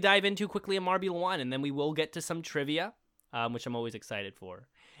really dive into quickly in Marbula 1, and then we will get to some trivia, which I'm always excited for.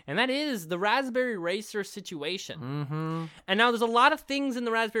 And that is the Raspberry Racer situation. Mm-hmm. And now there's a lot of things in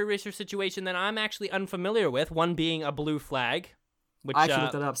the Raspberry Racer situation that I'm actually unfamiliar with, one being a blue flag. Which, I actually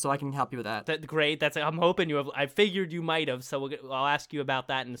looked it up, so I can help you with that. Great. I'm hoping you have. I figured you might have, so I'll ask you about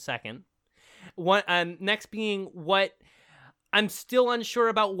that in a second. Next being what I'm still unsure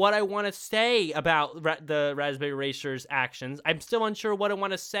about what I want to say about the Raspberry Racers' actions. I'm still unsure what I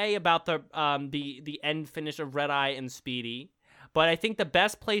want to say about the end finish of Red Eye and Speedy. But I think the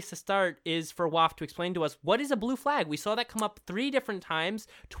best place to start is for Waff to explain to us, what is a blue flag? We saw that come up 3 different times,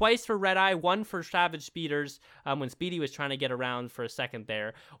 twice for Red Eye, 1 for Savage Speeders, when Speedy was trying to get around for a second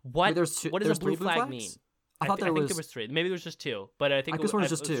there. What does a blue flag mean? I think there was 3. Maybe there was just 2, but I think it was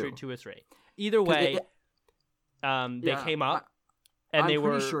just 2. 2 or 3. Either way, they came up, and they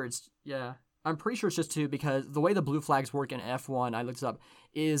were... I'm pretty sure it's just 2, because the way the blue flags work in F1, I looked it up,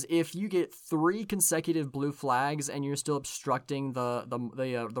 is if you get 3 consecutive blue flags and you're still obstructing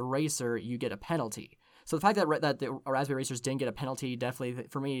the racer, you get a penalty. So the fact that the Raspberry Racers didn't get a penalty definitely,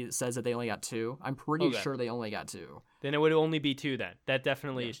 for me, says that they only got 2. I'm pretty sure they only got 2. Then it would only be 2 then. That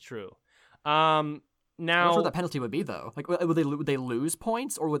definitely is true. Now, I'm not sure what the penalty would be, though. Like, would they lose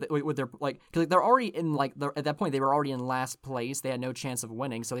points, or would they like, because they're already in, like, at that point they were already in last place. They had no chance of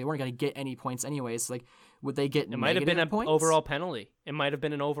winning, so they weren't going to get any points anyways. So, like, would they get? It might have been an points? overall penalty. It might have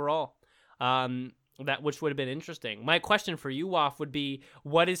been an overall. Which would have been interesting. My question for you, Waff, would be: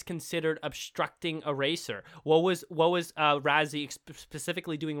 what is considered obstructing a racer? What was Razzie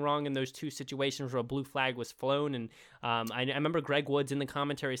specifically doing wrong in those 2 situations where a blue flag was flown? And I remember Greg Woods in the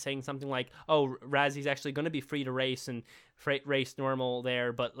commentary saying something like, "Oh, Razzie's actually going to be free to race and race normal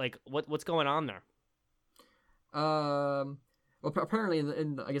there." But like, what's going on there? Well, apparently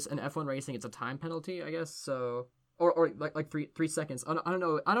in I guess in F1 racing, it's a time penalty. I guess so. Or like 3 seconds. I don't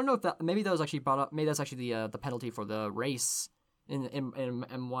know. I don't know if that, maybe that was actually brought up. Maybe that's actually the penalty for the race in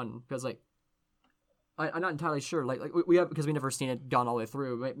M1, because like I'm not entirely sure. Like we have, because we never seen it gone all the way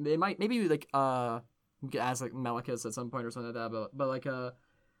through. It might maybe like we could ask like Malachus at some point or something like that. But like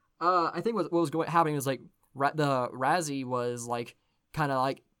I think what was happening was like the Razzie was like kind of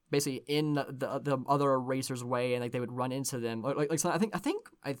like basically in the other racers' way, and like they would run into them. So I think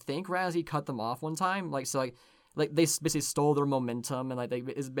Razzie cut them off one time. Like they basically stole their momentum, and like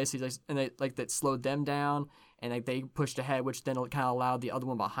that slowed them down, and like they pushed ahead, which then kind of allowed the other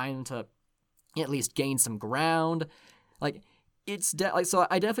one behind them to at least gain some ground. Like it's so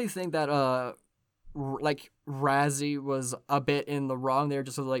I definitely think that like Razzie was a bit in the wrong there,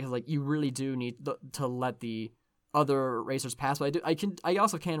 just so like you really do need to let the other racers pass. But I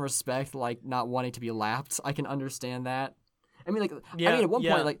also can respect like not wanting to be lapped. I can understand that. I mean, at one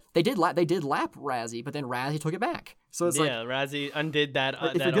point, like they did lap Razzie, but then Razzie took it back. So it's Razzie undid that.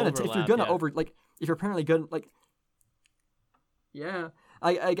 If you're apparently good, like, yeah,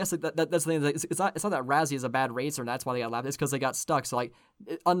 I guess that's the thing. Like, it's not that Razzie is a bad racer and that's why they got lapped. It's because they got stuck. So like,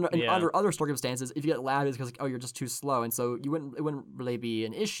 under other circumstances, if you get lapped, it's because you're just too slow, and so it wouldn't really be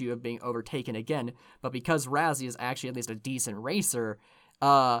an issue of being overtaken again. But because Razzie is actually at least a decent racer,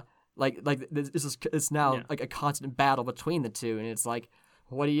 it's now like a constant battle between the two, and it's like,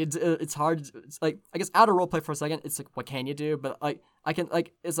 what do you do? It's hard. It's like, I guess out of roleplay for a second, it's like, what can you do? But like I can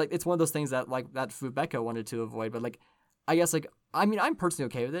it's one of those things that like that Fubeka wanted to avoid. But like I guess like I mean I'm personally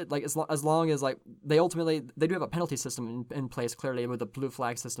okay with it. Like as long as like they do have a penalty system in place clearly with the blue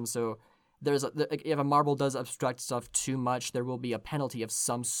flag system. So if a marble does obstruct stuff too much, there will be a penalty of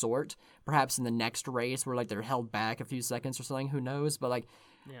some sort. Perhaps in the next race where like they're held back a few seconds or something. Who knows? But like.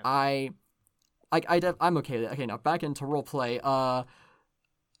 Yeah. I'm okay with it. Okay, now back into roleplay.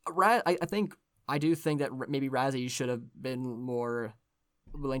 I do think that maybe Razzie should have been more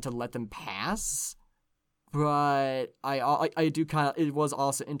willing to let them pass, but I do kind of. It was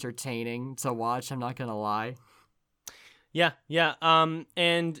also entertaining to watch. I'm not gonna lie. Yeah.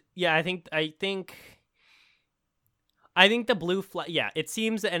 And yeah, I think I think the blue flag, yeah, it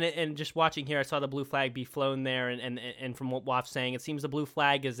seems, and just watching here, I saw the blue flag be flown there, and from what Waff's saying, it seems the blue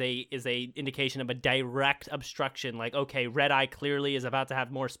flag is a indication of a direct obstruction. Like, okay, Red Eye clearly is about to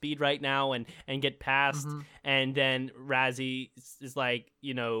have more speed right now and get past, and then Razzie is like,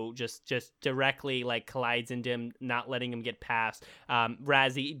 just directly like collides into him, not letting him get past.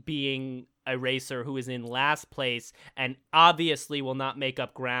 Razzie being a racer who is in last place and obviously will not make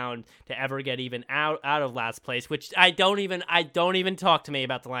up ground to ever get even out of last place, which I don't even talk to me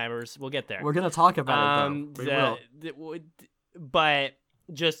about the Limers. We'll get there. We're going to talk about it, though. We will. But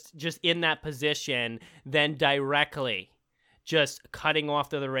just in that position, then directly just cutting off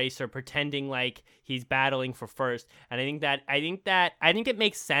the other racer, pretending like he's battling for first. And I think it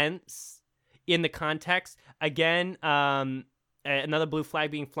makes sense in the context. Again, another blue flag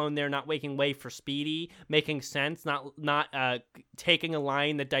being flown there, not making way for Speedy, making sense, not taking a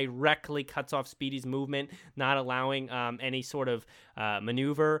line that directly cuts off Speedy's movement, not allowing any sort of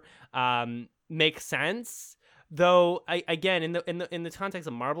maneuver, makes sense. Though, again, in the context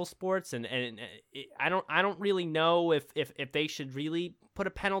of marble sports, and I don't really know if they should really put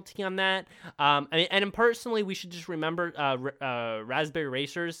a penalty on that. And personally, we should just remember Raspberry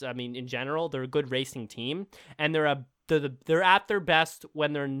Racers. I mean, in general, they're a good racing team, and they're at their best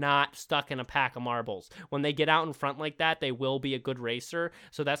when they're not stuck in a pack of marbles. When they get out in front like that, they will be a good racer.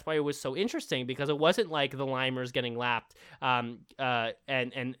 So that's why it was so interesting, because it wasn't like the Limers getting lapped.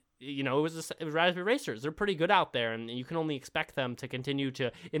 It was Raspberry Racers. They're pretty good out there, and you can only expect them to continue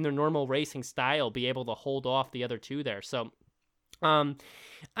to, in their normal racing style, be able to hold off the other two there. So,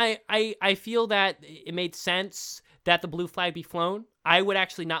 I feel that it made sense that the blue flag be flown. I would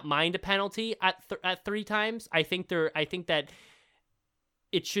actually not mind a penalty at 3 times. I think that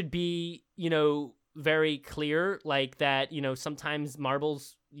it should be, very clear, like that, sometimes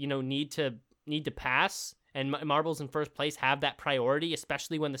marbles, need to pass, and marbles in first place have that priority,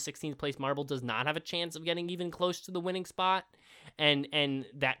 especially when the 16th place marble does not have a chance of getting even close to the winning spot. And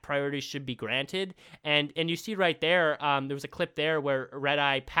that priority should be granted. And you see right there, there was a clip there where Red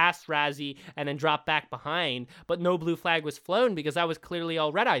Eye passed Razzie and then dropped back behind, but no blue flag was flown because that was clearly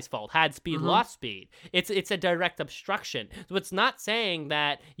all Red Eye's fault. Had speed, lost speed. It's a direct obstruction. So it's not saying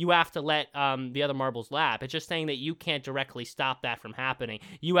that you have to let the other marbles lap. It's just saying that you can't directly stop that from happening.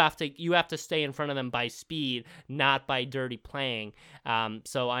 You have to stay in front of them by speed, not by dirty playing.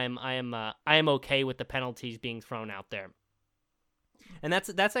 So I am okay with the penalties being thrown out there. And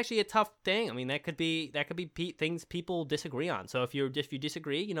that's actually a tough thing. I mean, that could be things people disagree on. So if you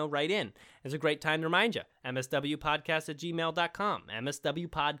disagree, write in. It's a great time to remind you. mswpodcast@gmail.com.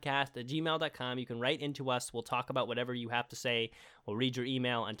 mswpodcast@gmail.com. You can write into us. We'll talk about whatever you have to say. We'll read your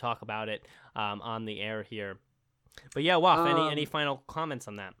email and talk about it on the air here. But yeah, Waff, any final comments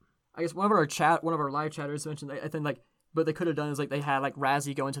on that? I guess one of our live chatters mentioned, I think, like, what they could have done is, like, they had, like,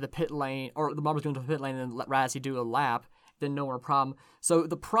 Razzie go into the pit lane, or the marbles go into the pit lane and let Razzie do a lap. Then no more problem. So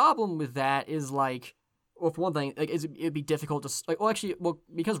the problem with that is, like, well, for one thing, like, it'd be difficult to, like,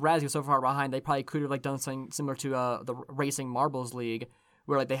 because Razzie was so far behind, they probably could have, like, done something similar to the Racing Marbles League,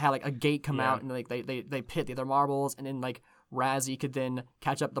 where, like, they had, like, a gate come out and, like, they pit the other marbles, and then, like, Razzie could then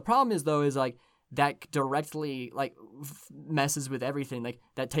catch up. The problem is, though, is, like, that directly, like, messes with everything. Like,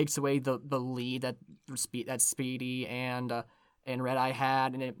 that takes away the lead that Speedy and Red Eye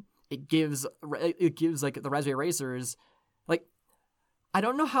had, and it gives like the Raspberry Racers, like, I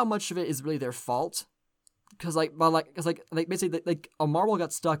don't know how much of it is really their fault, because basically, like, a marble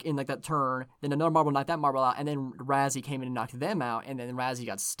got stuck in, like, that turn, then another marble knocked that marble out, and then Razzie came in and knocked them out, and then Razzie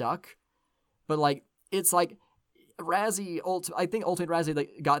got stuck. But, like, it's like Razzie, I think ultimately Razzie,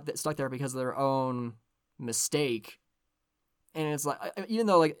 like, got stuck there because of their own mistake, and it's like, even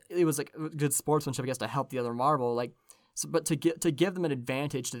though, like, it was, like, good sportsmanship, I guess, to help the other marble, like, so, but to give them an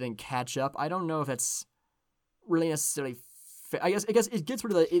advantage to then catch up, I don't know if that's really necessarily I guess it gets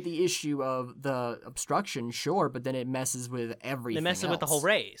rid of the issue of the obstruction, sure, but then it messes with everything. It messes with the whole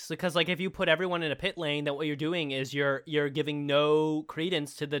race, because, like, if you put everyone in a pit lane, that what you're doing is you're giving no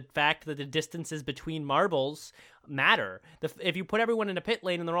credence to the fact that the distances between marbles matter. If you put everyone in a pit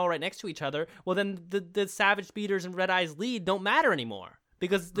lane and they're all right next to each other, well, then the Savage Speeders and Red Eye's lead don't matter anymore.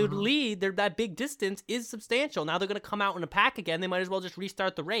 Because the lead, that big distance is substantial. Now they're going to come out in a pack again. They might as well just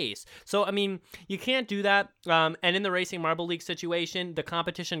restart the race. So, I mean, you can't do that. And in the Racing Marble League situation, the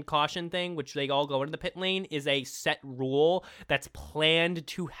competition caution thing, which they all go into the pit lane, is a set rule that's planned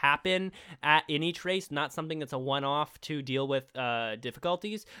to happen in each race, not something that's a one-off to deal with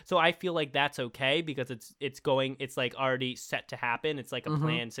difficulties. So I feel like that's okay, because it's like already set to happen. It's like a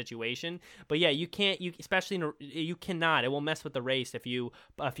planned situation. But yeah, you cannot. It will mess with the race if you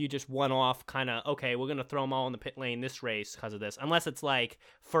just one-off kind of, okay, we're gonna throw them all in the pit lane this race because of this, unless it's like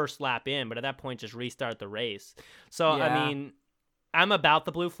first lap in, but at that point just restart the race. So Yeah. I mean, I'm about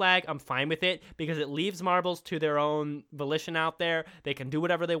the blue flag. I'm fine with it because it leaves marbles to their own volition out there. They can do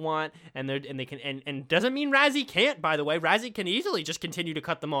whatever they want, and they can and doesn't mean Razzie can't. By the way, Razzie can easily just continue to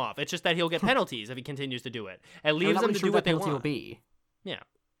cut them off. It's just that he'll get penalties if he continues to do it. It leaves them to do what they want. Will be. Yeah.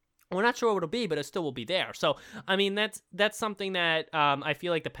 We're not sure what it'll be, but it still will be there. So, I mean, that's something that I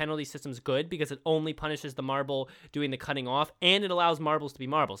feel like the penalty system's good because it only punishes the marble doing the cutting off, and it allows marbles to be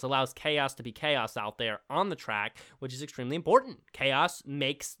marbles. It allows chaos to be chaos out there on the track, which is extremely important. Chaos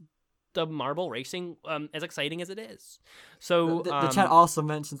makes the marble racing as exciting as it is. So The chat also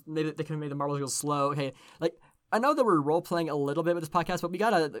mentions maybe they could have made the marbles go slow. Hey, like, I know that we're role playing a little bit with this podcast, but we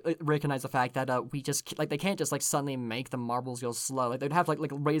gotta recognize the fact that we just they can't just suddenly make the marbles go slow. Like they'd have to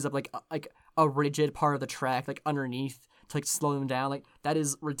raise up a rigid part of the track underneath to slow them down. Like that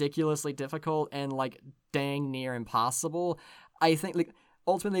is ridiculously difficult and dang near impossible. I think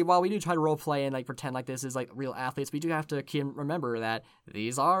ultimately, while we do try to role play and pretend like this is real athletes, we do have to remember that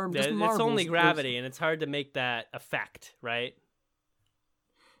these are just marbles. It's only gravity, and it's hard to make that effect, right?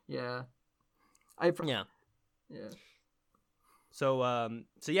 Yeah. Yeah. Yeah. So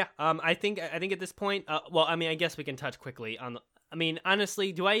I think at this point, well, I mean, I guess we can touch quickly on. I mean,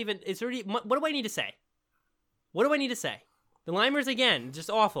 honestly, what do I need to say? What do I need to say? The Limers again, just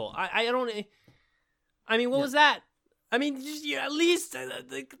awful. I don't. I mean, what was that? I mean, just, at least. What?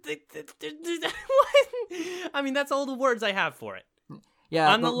 I mean, that's all the words I have for it.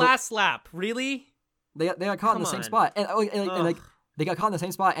 Yeah. On the last lap, really? They got caught in the same spot, and they got caught in the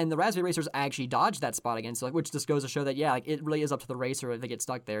same spot, and the Raspberry Racers actually dodged that spot again. So, which just goes to show that, it really is up to the racer if they get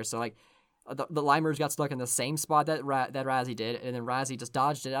stuck there. So, the Limers got stuck in the same spot that Razzie did, and then Razzie just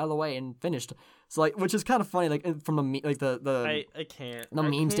dodged it out of the way and finished. So, which is kind of funny, from the I can't. The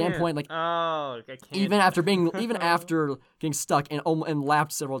meme standpoint, I can't. even after getting stuck and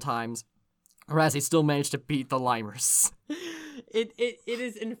lapped several times, Razzie still managed to beat the Limers. It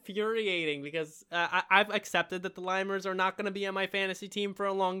is infuriating because I've accepted that the Limers are not going to be on my fantasy team for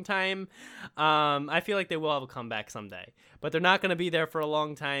a long time. I feel like they will have a comeback someday, but they're not going to be there for a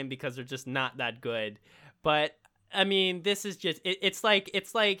long time because they're just not that good. But I mean, this is just it's like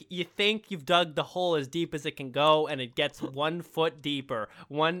you think you've dug the hole as deep as it can go, and it gets 1 foot deeper,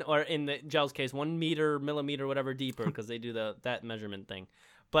 or in the Gel's case, 1 meter, millimeter, whatever deeper, because they do that measurement thing.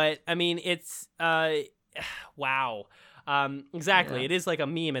 But I mean, it's wow. Exactly. Yeah. It is like a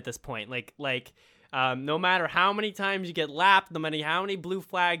meme at this point. No matter how many times you get lapped, no matter how many blue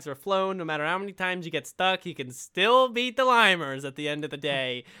flags are flown, no matter how many times you get stuck, you can still beat the Limers at the end of the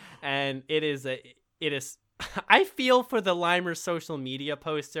day. And it is. I feel for the Limers social media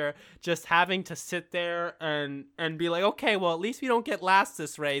poster just having to sit there and be like, okay, well, at least we don't get last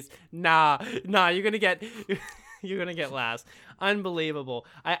this race. Nah, you're gonna get. You're gonna get last. Unbelievable.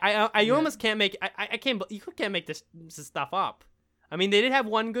 I almost can't make. You can't make this stuff up. I mean, they did have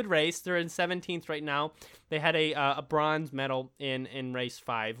one good race. They're in 17th right now. They had a bronze medal in race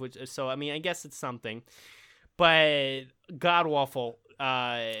 5, so I mean, I guess it's something. But god awful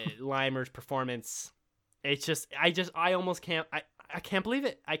Limer's performance. It's just I almost can't. I can't believe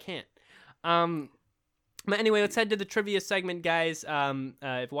it. I can't. But anyway, let's head to the trivia segment, guys. If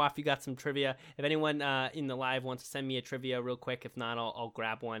Waffy got some trivia, if anyone in the live wants to send me a trivia real quick, if not, I'll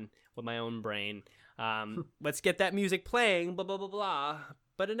grab one with my own brain. Let's get that music playing. Blah blah blah blah.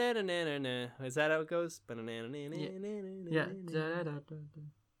 Is that how it goes? Yeah.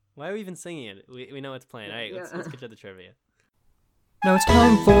 Why are we even singing it? We know it's playing. All right, let's get to the trivia. Now it's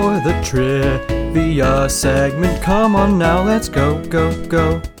time for the trivia segment. Come on now, let's go.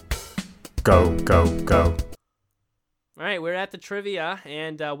 Go. All right, we're at the trivia,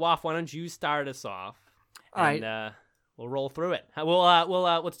 and Waff, why don't you start us off? All right. We'll roll through it. We'll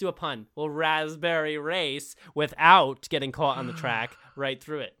let's do a pun. We'll raspberry race without getting caught on the track right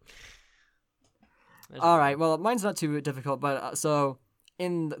through it. All right. Well, mine's not too difficult, but so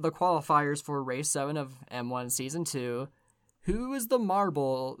in the qualifiers for race 7 of M1 season 2, who is the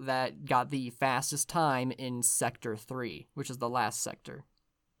marble that got the fastest time in sector 3, which is the last sector?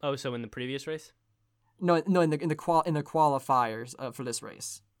 Oh, so in the previous race? No, in the qualifiers for this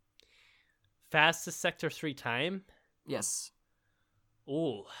race. Fastest sector 3 time? Yes.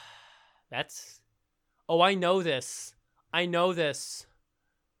 Ooh, that's. Oh, I know this. I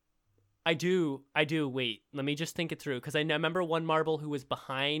do. Wait, let me just think it through, because I remember one marble who was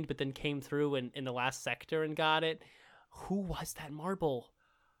behind, but then came through in the last sector and got it. Who was that marble?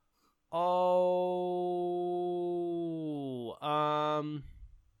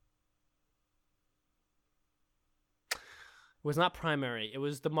 was not Primary. It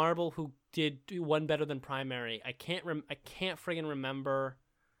was the Marble who did do one better than Primary. I can't friggin' remember.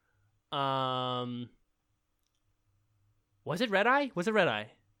 Was it Red Eye? Was it Red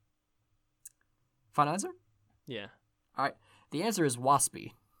Eye? Final answer? Yeah. All right. The answer is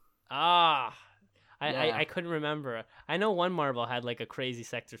Waspy. Ah. Yeah. I couldn't remember. I know one Marble had like a crazy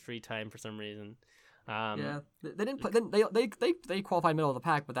Sector 3 time for some reason. Yeah, they didn't play. They qualified middle of the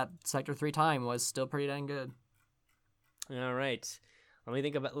pack, but that Sector 3 time was still pretty dang good. All right. Let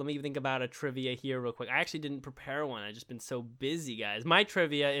me think about a trivia here real quick. I actually didn't prepare one. I've just been so busy, guys. My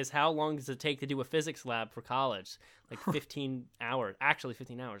trivia is how long does it take to do a physics lab for college? Like 15 hours. Actually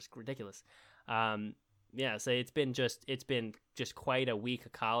 15 hours. Ridiculous. Yeah, so it's been just quite a week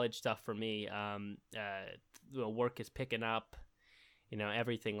of college stuff for me. Work is picking up,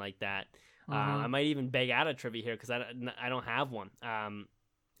 everything like that. I might even beg out a trivia here because I don't have one.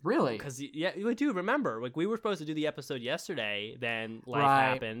 Really? Because you do remember, like we were supposed to do the episode yesterday, then life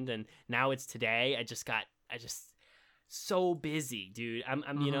Right. happened, and now it's today. I just so busy, dude.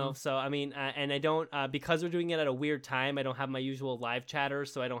 So I mean, and I don't because we're doing it at a weird time. I don't have my usual live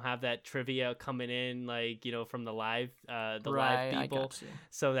chatters, so I don't have that trivia coming in from the live Right, live I people. got you.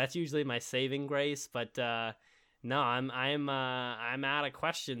 So that's usually my saving grace. But no, I'm out of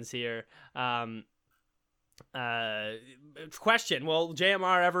questions here. Question: will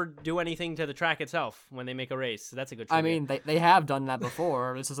JMR ever do anything to the track itself when they make a race? So that's a good trivia. I mean, they have done that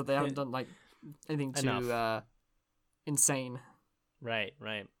before. It's just that they haven't done like anything too Enough. Insane. Right.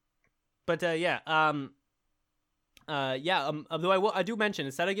 But although I do mention,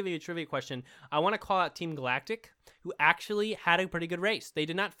 instead of giving you a trivia question, I want to call out Team Galactic, who actually had a pretty good race. They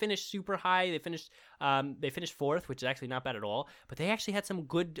did not finish super high. They finished fourth, which is actually not bad at all. But they actually had some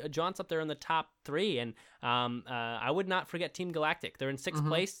good jaunts up there in the top 3, and I would not forget Team Galactic. They're in 6th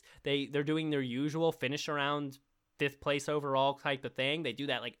place. They're doing their usual finish around 5th place overall type of thing. They do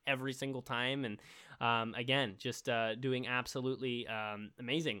that like every single time, and again, just doing absolutely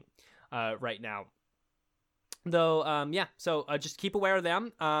amazing right now. Though, so just keep aware of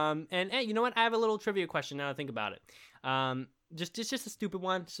them. And hey, you know what? I have a little trivia question now that I think about it. Just a stupid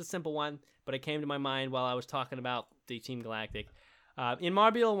one, just a simple one, but it came to my mind while I was talking about the Team Galactic. In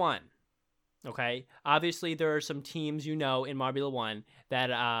Marbula 1, okay, obviously there are some teams in Marbula 1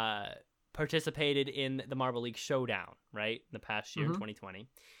 that participated in the Marble League Showdown, right, in the past year, 2020.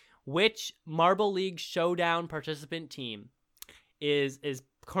 Which Marble League Showdown participant team is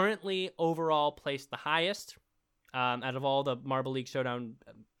currently overall placed the highest out of all the Marble League Showdown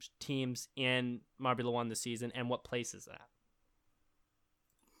teams in Marbula 1 this season, and what place is that?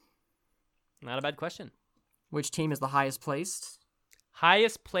 Not a bad question. Which team is the highest placed?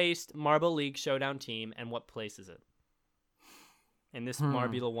 Highest placed Marble League Showdown team, and what place is it in this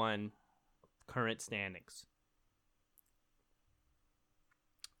Marbula 1 current standings?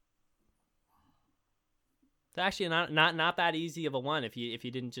 It's actually not that easy of a one if you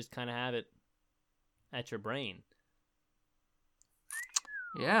didn't just kind of have it at your brain.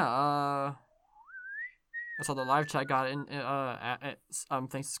 Yeah, I saw the live chat got in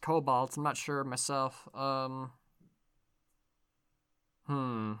thanks to Cobalt. I'm not sure myself.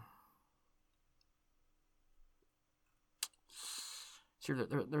 Sure,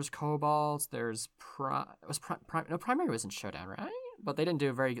 there's Cobalt, there's Primary was in Showdown, right? But they haven't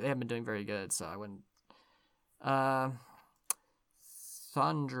been doing very good, so I wouldn't.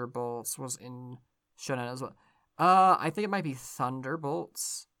 Thunderbolts was in Showdown as well. I think it might be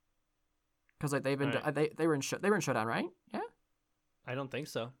Thunderbolts, because like they've been they were in Showdown, right? Yeah. I don't think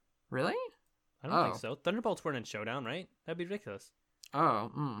so. Really? I don't think so. Thunderbolts weren't in Showdown, right? That'd be ridiculous.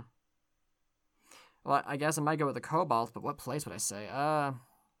 Oh. Well, I guess I might go with the Cobalt, but what place would I say?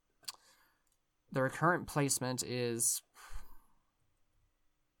 Their current placement is,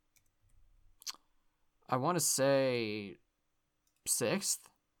 I want to say 6th.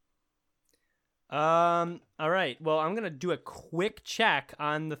 All right. Well, I'm gonna do a quick check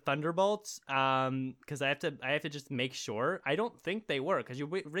on the Thunderbolts, because I have to just make sure. I don't think they were, because you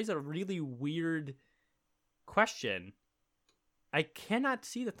raised a really weird question. I cannot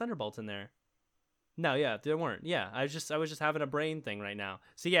see the Thunderbolts in there. No, yeah, they weren't. Yeah, I was just having a brain thing right now.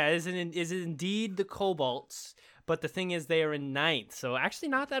 So yeah, is it indeed the Cobalts? But the thing is, they are in 9th, so actually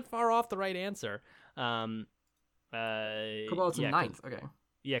not that far off the right answer. Cobalt's in 9th. Okay.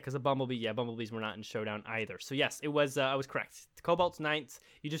 Yeah, because the Bumblebees were not in Showdown either. So yes, it was. I was correct. The Cobalt's 9th.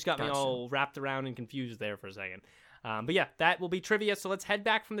 You just got me all wrapped around and confused there for a second. But yeah, that will be trivia. So let's head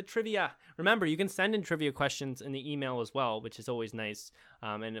back from the trivia. Remember, you can send in trivia questions in the email as well, which is always nice.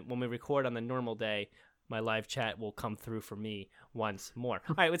 And when we record on the normal day, my live chat will come through for me once more.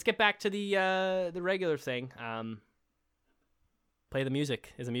 All right, let's get back to the regular thing. play the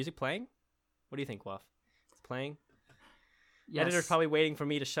music. Is the music playing? What do you think, Waff? It's playing? Yes. Editor's probably waiting for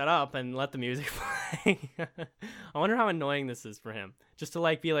me to shut up and let the music play. I wonder how annoying this is for him. Just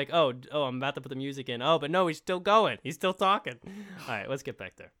to be like, oh, I'm about to put the music in. Oh, but no, he's still going. He's still talking. All right, let's get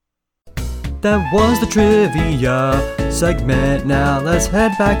back there. That was the trivia segment. Now let's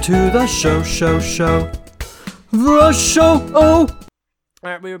head back to the show. The show. Oh. All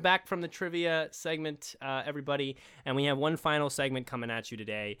right, we were back from the trivia segment, everybody, and we have one final segment coming at you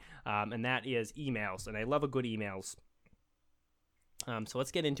today, and that is emails. And I love a good emails. So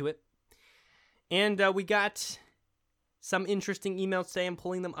let's get into it. And we got some interesting emails today. I'm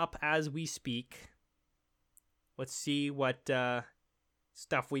pulling them up as we speak. Let's see what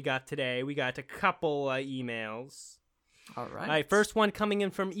stuff we got today. We got a couple emails. All right. All right, first one coming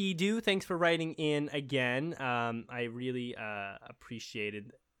in from Edu. Thanks for writing in again. I really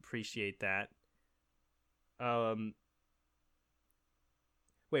appreciate that.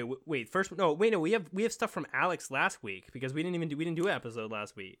 Wait. First, no. We have stuff from Alex last week because we didn't do an episode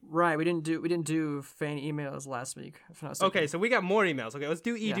last week. Right. We didn't do fan emails last week. Okay, so we got more emails. Okay, let's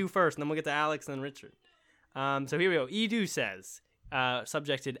do Edu first, and then we'll get to Alex and then Richard. So here we go. Edu says,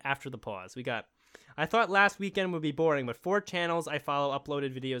 subjected after the pause. We got. I thought last weekend would be boring, but 4 channels I follow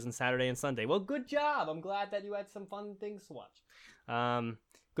uploaded videos on Saturday and Sunday. Well, good job. I'm glad that you had some fun things to watch.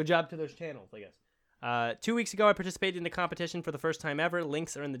 Good job to those channels, I guess. 2 weeks ago, I participated in a competition for the first time ever.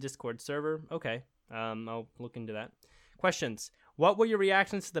 Links are in the Discord server. Okay, I'll look into that. Questions. What were your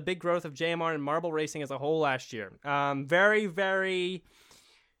reactions to the big growth of JMR and marble racing as a whole last year? Very, very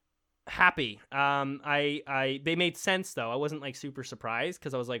happy. They made sense though. I wasn't super surprised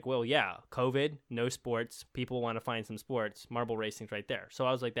because I was like, well, yeah, COVID, no sports, people want to find some sports, marble racing's right there. So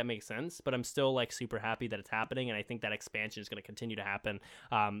I was like, that makes sense, but I'm still super happy that it's happening, and I think that expansion is going to continue to happen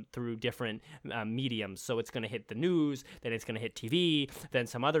through different mediums. So it's going to hit the news, then it's going to hit TV, then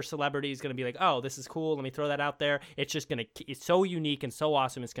some other celebrity is going to be like, oh, this is cool, let me throw that out there. It's so unique and so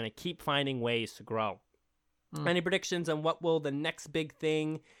awesome. It's going to keep finding ways to grow. Any predictions on what will the next big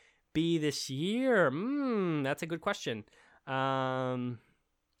thing be this year? That's a good question. What's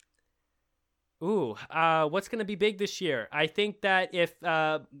going to be big this year? I think that if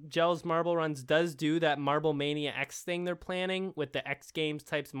Gels Marble Runs does do that Marble Mania X thing they're planning with the X Games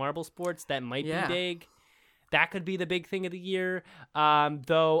types marble sports, that might be big. That could be the big thing of the year.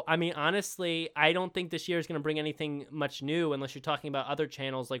 Though, I mean, honestly, I don't think this year is going to bring anything much new unless you're talking about other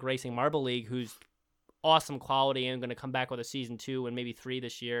channels like Racing Marble League, who's awesome quality and going to come back with a season 2 and maybe 3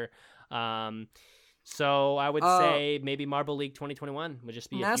 this year. So I would say maybe Marble League 2021 would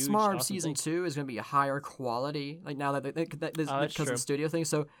just be a huge awesome season thing. 2 is going to be a higher quality. Now that because of the studio thing.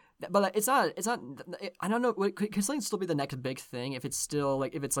 So, but it's not. I don't know. Could something still be the next big thing if it's still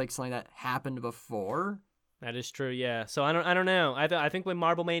if it's something that happened before? That is true, yeah. So I don't know. I think with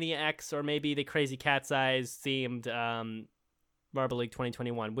Marble Mania X or maybe the Crazy Cat's Eyes themed Marble League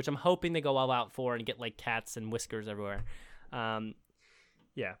 2021, which I'm hoping they go all out for and get cats and whiskers everywhere.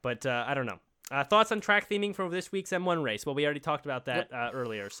 Yeah, but I don't know. Thoughts on track theming for this week's M1 race? Well, we already talked about that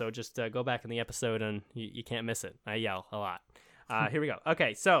earlier, so just go back in the episode and you can't miss it. I yell a lot. Here we go.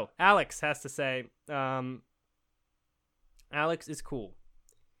 Okay, so Alex has to say, Alex is cool.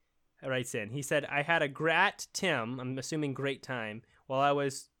 Writes in. He said, I had a grat Tim, I'm assuming great time, while I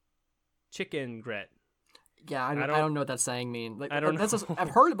was chicken grit. Yeah, I don't know what that saying means. I don't know. I've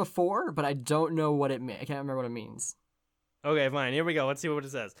heard it before, but I don't know what it means. I can't remember what it means. Okay, fine. Here we go. Let's see what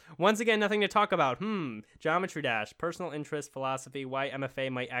it says. Once again, nothing to talk about. Geometry Dash, personal interest, philosophy, why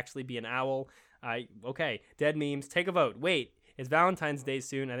MFA might actually be an owl. Okay, dead memes. Take a vote. Wait, it's Valentine's Day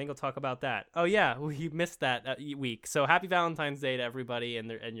soon. I think we'll talk about that. Oh yeah, we missed that week. So happy Valentine's Day to everybody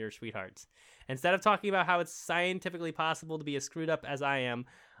and your sweethearts. Instead of talking about how it's scientifically possible to be as screwed up as I am,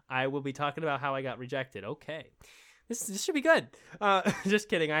 I will be talking about how I got rejected. Okay. This should be good. Just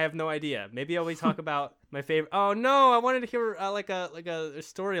kidding. I have no idea. Maybe I'll talk about my favorite. Oh no, I wanted to hear a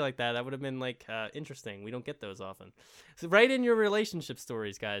story like that. That would have been interesting. We don't get those often. So write in your relationship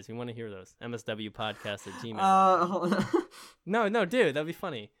stories, guys. We want to hear those. MSWpodcast@gmail. No, dude, that'd be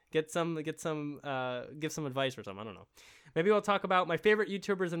funny. Give some advice or something. I don't know. Maybe we'll talk about my favorite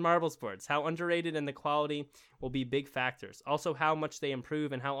YouTubers in marble sports, how underrated and the quality will be big factors. Also, how much they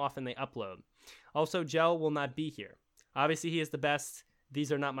improve and how often they upload. Also, Gel will not be here. Obviously, he is the best. These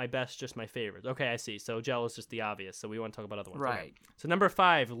are not my best, just my favorites. Okay, I see. So Gel is just the obvious. So we want to talk about other ones. Right. Okay. So number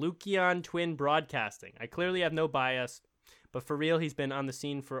 5, Lukion Twin Broadcasting. I clearly have no bias, but for real, he's been on the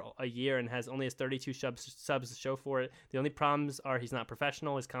scene for a year and has 32 subs to show for it. The only problems are he's not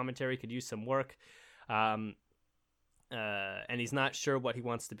professional. His commentary could use some work. and he's not sure what he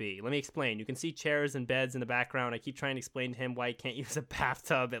wants to be. Let me explain. You can see chairs and beds in the background. I keep trying to explain to him why he can't use a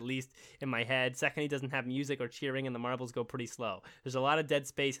bathtub, at least in my head. Second, he doesn't have music or cheering, and the marbles go pretty slow. There's a lot of dead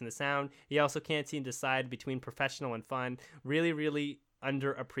space in the sound. He also can't seem to decide between professional and fun. Really, really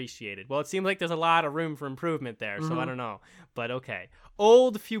underappreciated. Well, it seems like there's a lot of room for improvement there, so I don't know. But okay.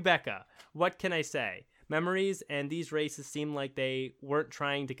 Old Fubeca. What can I say? Memories, and these races seem like they weren't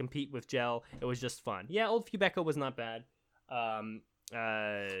trying to compete with Gel. It was just fun. Yeah, old Fubeca was not bad. Yeah,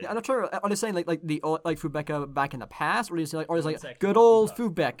 I'm not sure. Are they saying like the old, like Fubeca back in the past, or is it like good old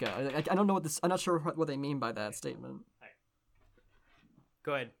Fubeca? I don't know what this. I'm not sure what they mean by that statement. Right.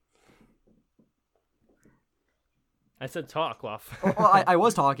 Go ahead. I said talk, Loff. Well, I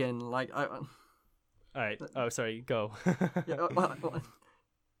was talking like. All right. Oh, sorry. Go. Yeah.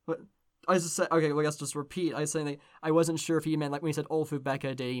 What? I was just saying, okay, well, I guess just repeat. I was saying, like, I wasn't sure if he meant, like, when he said old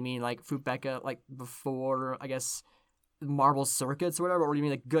Fubeca, did he mean, like, Fubeca, like, before, I guess, Marble Circuits or whatever? Or do you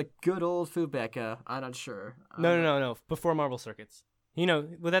mean, like, good old Fubeca? I'm not sure. No. Before Marble Circuits.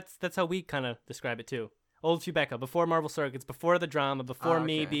 Well, that's how we kind of describe it, too. Old Fubeca, before Marble Circuits, before the drama, before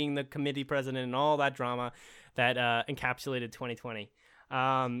me being the committee president and all that drama that encapsulated 2020.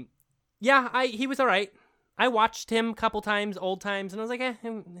 Yeah, he was all right. I watched him a couple times, old times, and I was like,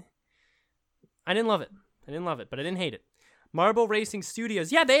 I didn't love it, but I didn't hate it. Marble Racing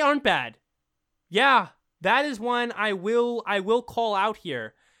Studios. Yeah, they aren't bad. Yeah, that is one I will call out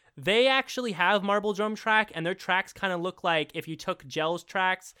here. They actually have Marble Drum Track, and their tracks kind of look like if you took Gel's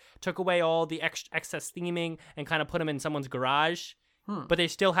tracks, took away all the excess theming, and kind of put them in someone's garage. But they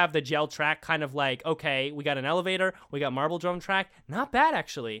still have the Gel track kind of like, okay, we got an elevator, we got Marble Drum Track. Not bad,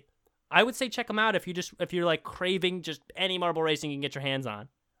 actually. I would say check them out if you're like craving just any marble racing you can get your hands on.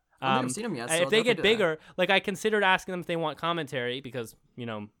 I've never seen them yet. So if they get bigger, like I considered asking them if they want commentary because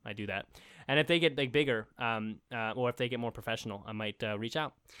I do that. And if they get bigger, or if they get more professional, I might reach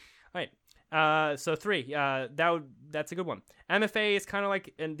out. All right. So 3. That's a good one. MFA is kind of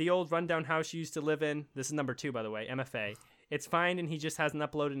like in the old rundown house you used to live in. This is number 2, by the way. MFA. It's fine, and he just hasn't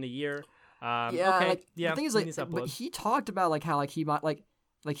uploaded in a year. Okay. The thing is, like, but he talked about like how like he might like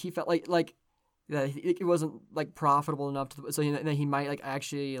he felt like. Yeah, it wasn't like profitable enough so he might like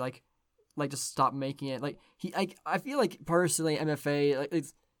actually like just stop making it. Like I feel like personally MFA like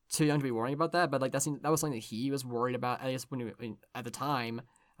it's too young to be worrying about that, but like that was something that he was worried about at the time.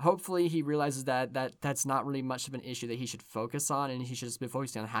 Hopefully he realizes that's not really much of an issue that he should focus on, and he should just be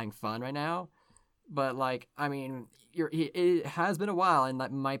focusing on having fun right now. But like I mean, it has been a while, and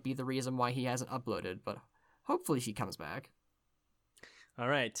that might be the reason why he hasn't uploaded. But hopefully he comes back. All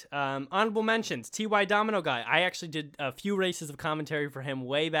right. Honorable mentions. TY Domino Guy. I actually did a few races of commentary for him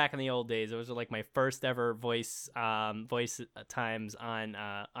way back in the old days. Those were like my first ever voice times on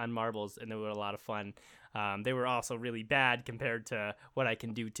marbles, and they were a lot of fun. They were also really bad compared to what I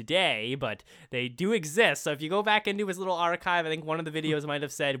can do today, but they do exist. So if you go back into his little archive, I think one of the videos might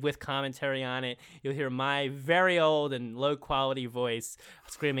have said with commentary on it, you'll hear my very old and low quality voice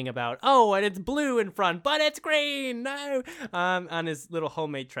screaming about, oh, and it's blue in front, but it's green, no, on his little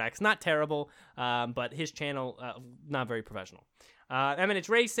homemade tracks. Not terrible, but his channel, not very professional. Eminence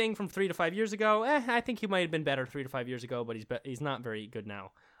Racing from 3 to 5 years ago. I think he might have been better 3 to 5 years ago, but he's not very good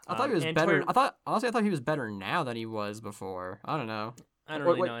now. I thought he was better. I thought he was better now than he was before. I don't know. I don't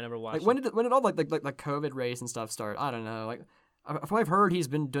really know. I never watched. Like when did all like COVID race and stuff start? I don't know. Like from what I've heard, he's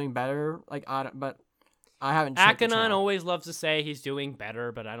been doing better. Like but I haven't. Akanon always loves to say he's doing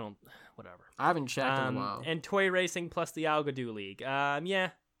better, but I don't. Whatever. I haven't checked in a while. And Toy Racing plus the Algodoo League. Yeah.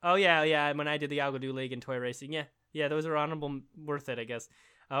 Oh yeah. When I did the Algodoo League and Toy Racing, yeah, those are honorable, worth it, I guess.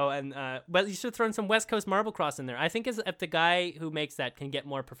 Oh, and but you should throw in some West Coast Marble Cross in there. I think if the guy who makes that can get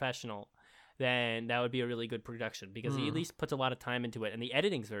more professional, then that would be a really good production because he at least puts a lot of time into it, and the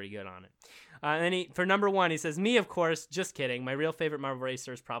editing's very good on it. And then for number 1, he says, me, of course, just kidding. My real favorite Marble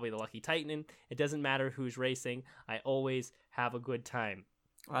racer is probably the Lucky Titan. It doesn't matter who's racing. I always have a good time.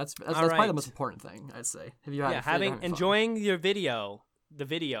 Well, that's probably the most important thing, I'd say. If you enjoying your video, the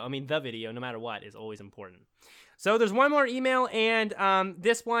video, no matter what, is always important. So there's one more email, and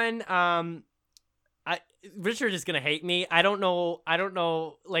this one, Richard is gonna hate me. I don't know how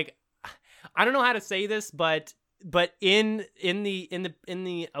to say this, but in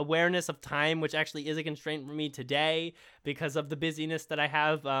the awareness of time, which actually is a constraint for me today because of the busyness that I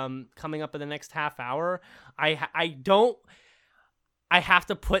have coming up in the next half hour, I have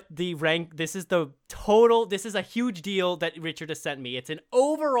to put the rank. This is a huge deal that Richard has sent me. It's an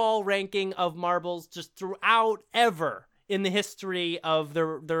overall ranking of marbles just throughout ever in the history of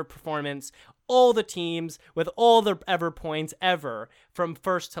their performance. All the teams with all their ever points ever from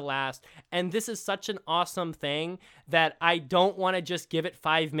first to last. And this is such an awesome thing that I don't want to just give it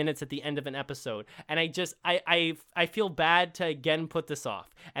 5 minutes at the end of an episode. And I feel bad to again put this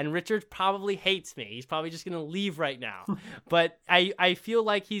off. And Richard probably hates me. He's probably just going to leave right now. But I feel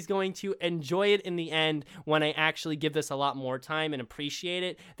like he's going to enjoy it in the end when I actually give this a lot more time and appreciate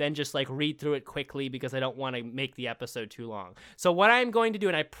it than just like read through it quickly because I don't want to make the episode too long. So what I'm going to do,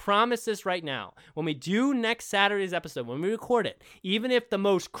 and I promise this right now, when we do next Saturday's episode, when we record it, even if the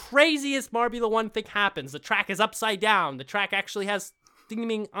most craziest Marbula 1 thing happens, the track is upside down, the track actually has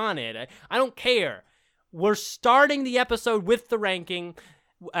theming on it, I don't care. We're starting the episode with the ranking,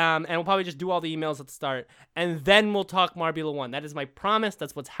 and we'll probably just do all the emails at the start, and then we'll talk Marbula 1. That is my promise.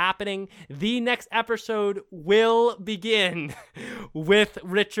 That's what's happening. The next episode will begin with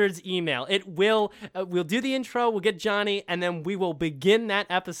Richard's email. It will, we'll do the intro, we'll get Johnny, and then we will begin that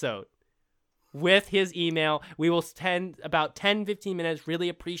episode with his email. We will spend about 10-15 minutes really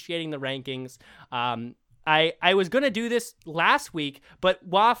appreciating the rankings. I was going to do this last week, but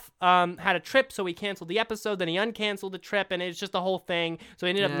Waff had a trip, so he canceled the episode, then he uncanceled the trip, and it's just a whole thing. So he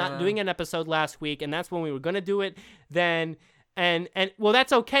ended up not doing an episode last week, and that's when we were going to do it then. And well,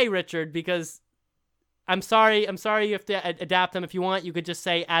 that's okay, Richard, because I'm sorry you have to adapt them. If you want, you could just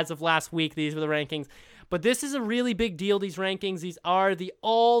say, as of last week, these were the rankings. But this is a really big deal, these rankings. These are the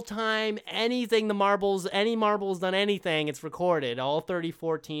all-time any marbles done anything, it's recorded, all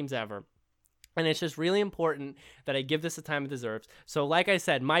 34 teams ever. And it's just really important that I give this the time it deserves. So like I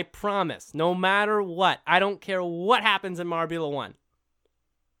said, my promise, no matter what, I don't care what happens in Marbula 1.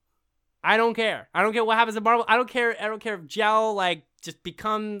 I don't care. I don't care what happens in Marble. I don't care if Gel like just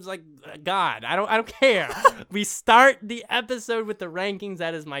becomes like a god. I don't care. We start the episode with the rankings.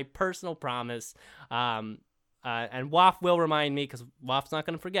 That is my personal promise. And Waff will remind me because Waff's not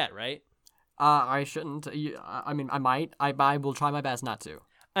going to forget, right? I shouldn't. I mean, I might. I will try my best not to.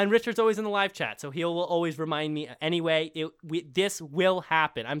 And Richard's always in the live chat, so he will always remind me. Anyway, this will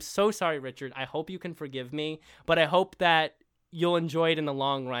happen. I'm so sorry, Richard. I hope you can forgive me, but I hope that you'll enjoy it in the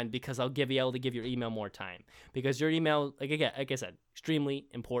long run because I'll be able to give your email more time. Because your email, like I said, extremely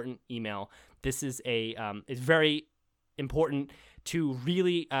important email. This is it's very important to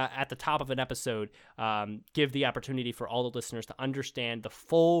really, at the top of an episode, give the opportunity for all the listeners to understand the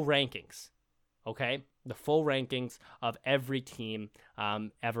full rankings. Okay? The full rankings of every team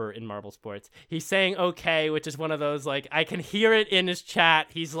ever in Marble Sports. He's saying okay, which is one of those, like, I can hear it in his chat.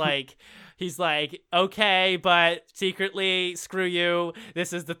 He's like, okay, but secretly, screw you.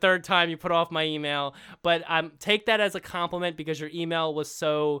 This is the third time you put off my email. But take that as a compliment because your email was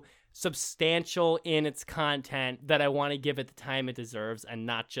so substantial in its content that I want to give it the time it deserves and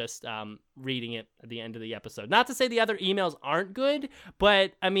not just reading it at the end of the episode. Not to say the other emails aren't good,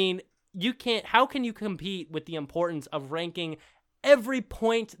 but I mean, how can you compete with the importance of ranking every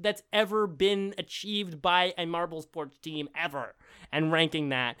point that's ever been achieved by a Marble Sports team ever and ranking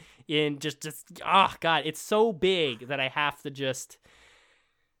that in just oh God, it's so big that I have to just,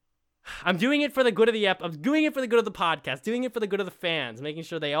 I'm doing it for the good of the I'm doing it for the good of the podcast, doing it for the good of the fans, making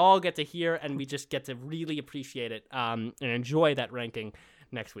sure they all get to hear and we just get to really appreciate it and enjoy that ranking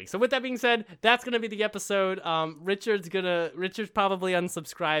next week. So with that being said, that's going to be the episode. Richard's probably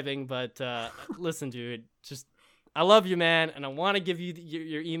unsubscribing, but listen, dude, just, I love you, man, and I want to give you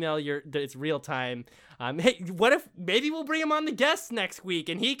your email. It's real time. Hey, what if maybe we'll bring him on the guest next week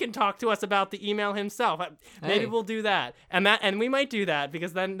and he can talk to us about the email himself? Maybe we'll do that, and we might do that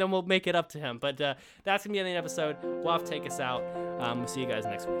because then we'll make it up to him. But that's gonna be the end of the episode. Waff, take us out. We'll see you guys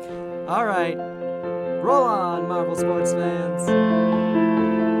next week. All right, roll on, Marble Sports fans.